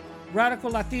says,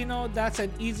 Radical Latino, that's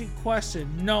an easy question.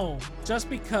 No, just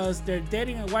because they're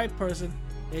dating a white person,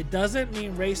 it doesn't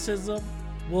mean racism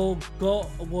will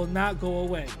not go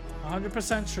away.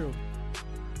 100% true.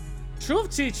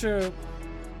 Truth Teacher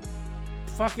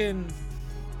fucking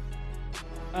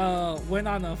went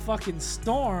on a fucking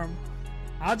storm.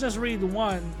 I'll just read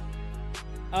one.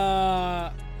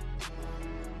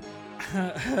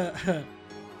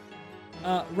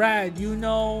 Rad, you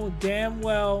know damn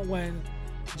well when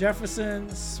Jefferson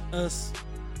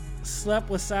slept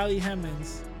with Sally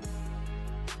Hemings,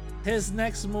 his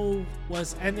next move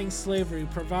was ending slavery,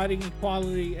 providing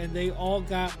equality, and they all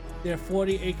got their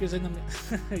 40 acres in the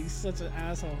he's such an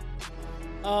asshole.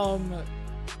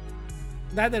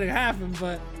 That didn't happen,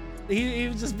 but he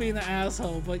was just being an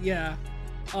asshole. But yeah.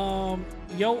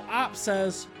 Yo Op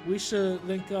says we should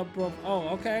link up, bro. Oh,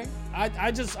 okay.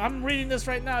 I'm reading this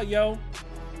right now, yo.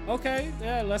 Okay,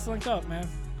 yeah, let's link up, man.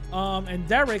 And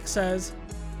Derek says,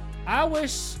 I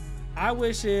wish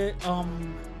it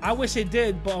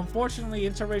did, but unfortunately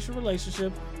interracial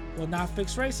relationship will not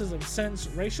fix racism, since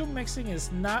racial mixing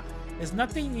is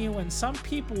nothing new, and some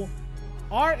people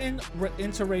are in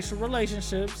interracial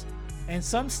relationships, and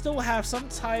some still have some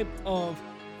type of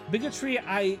bigotry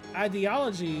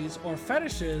ideologies or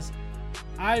fetishes.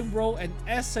 I wrote an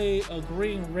essay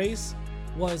agreeing race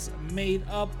was made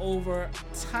up over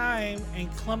time and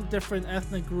clumped different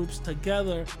ethnic groups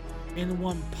together in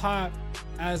one pot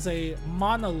as a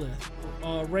monolith.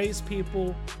 Race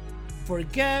people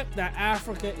forget that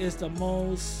Africa is the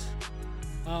most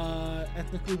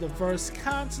ethnically diverse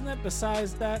continent.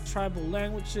 Besides that, tribal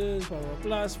languages, blah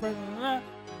blah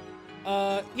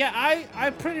blah, yeah, I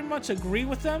pretty much agree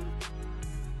with them.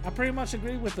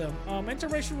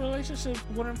 Interracial relationships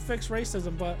wouldn't fix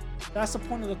racism, but that's the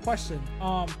point of the question.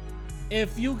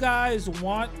 If you guys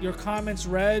want your comments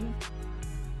read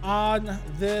on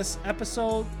this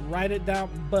episode, write it down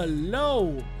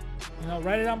below.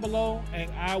 Write it down below, and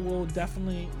I will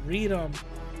definitely read them.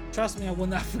 Trust me, I will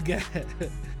not forget.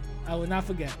 I will not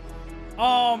forget.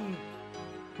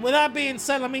 With that being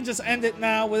said, let me just end it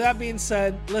now. With that being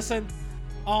said, listen,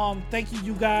 thank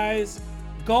you guys.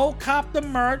 Go cop the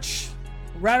merch,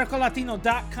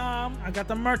 RadicalLatino.com. I got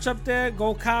the merch up there.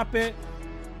 Go cop it.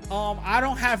 I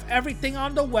don't have everything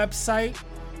on the website,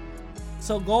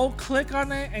 so go click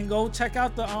on it and go check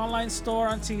out the online store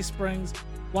on Teesprings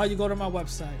while you go to my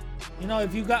website.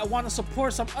 If you want to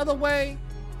support some other way,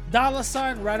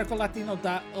 $ Radical Latino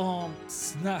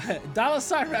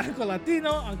Radical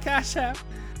Latino on Cash App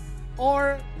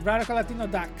or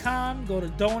RadicalLatino.com. Go to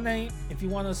donate if you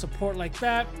want to support like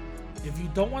that. If you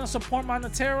don't want to support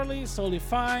monetarily, it's totally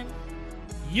fine.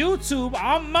 YouTube,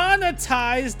 I'm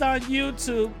monetized on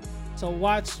YouTube, so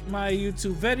watch my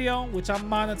YouTube video, which I'm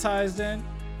monetized in,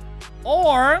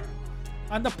 or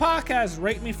on the podcast,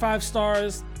 rate me 5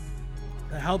 stars.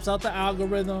 It helps out the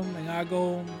algorithm, and I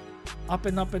go up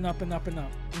and up and up and up and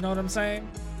up. You know what I'm saying?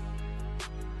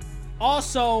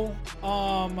 Also,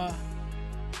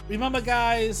 remember,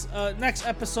 guys, next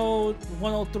episode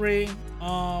 103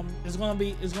 is gonna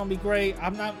be great.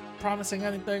 I'm not promising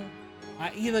anything.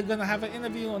 I either gonna have an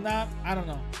interview or not. I don't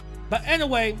know. But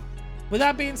anyway, with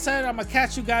that being said, I'm gonna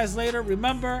catch you guys later.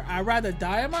 Remember, I'd rather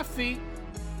die on my feet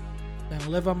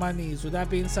than live on my knees. With that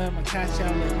being said, I'm gonna catch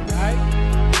y'all later. All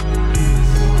right?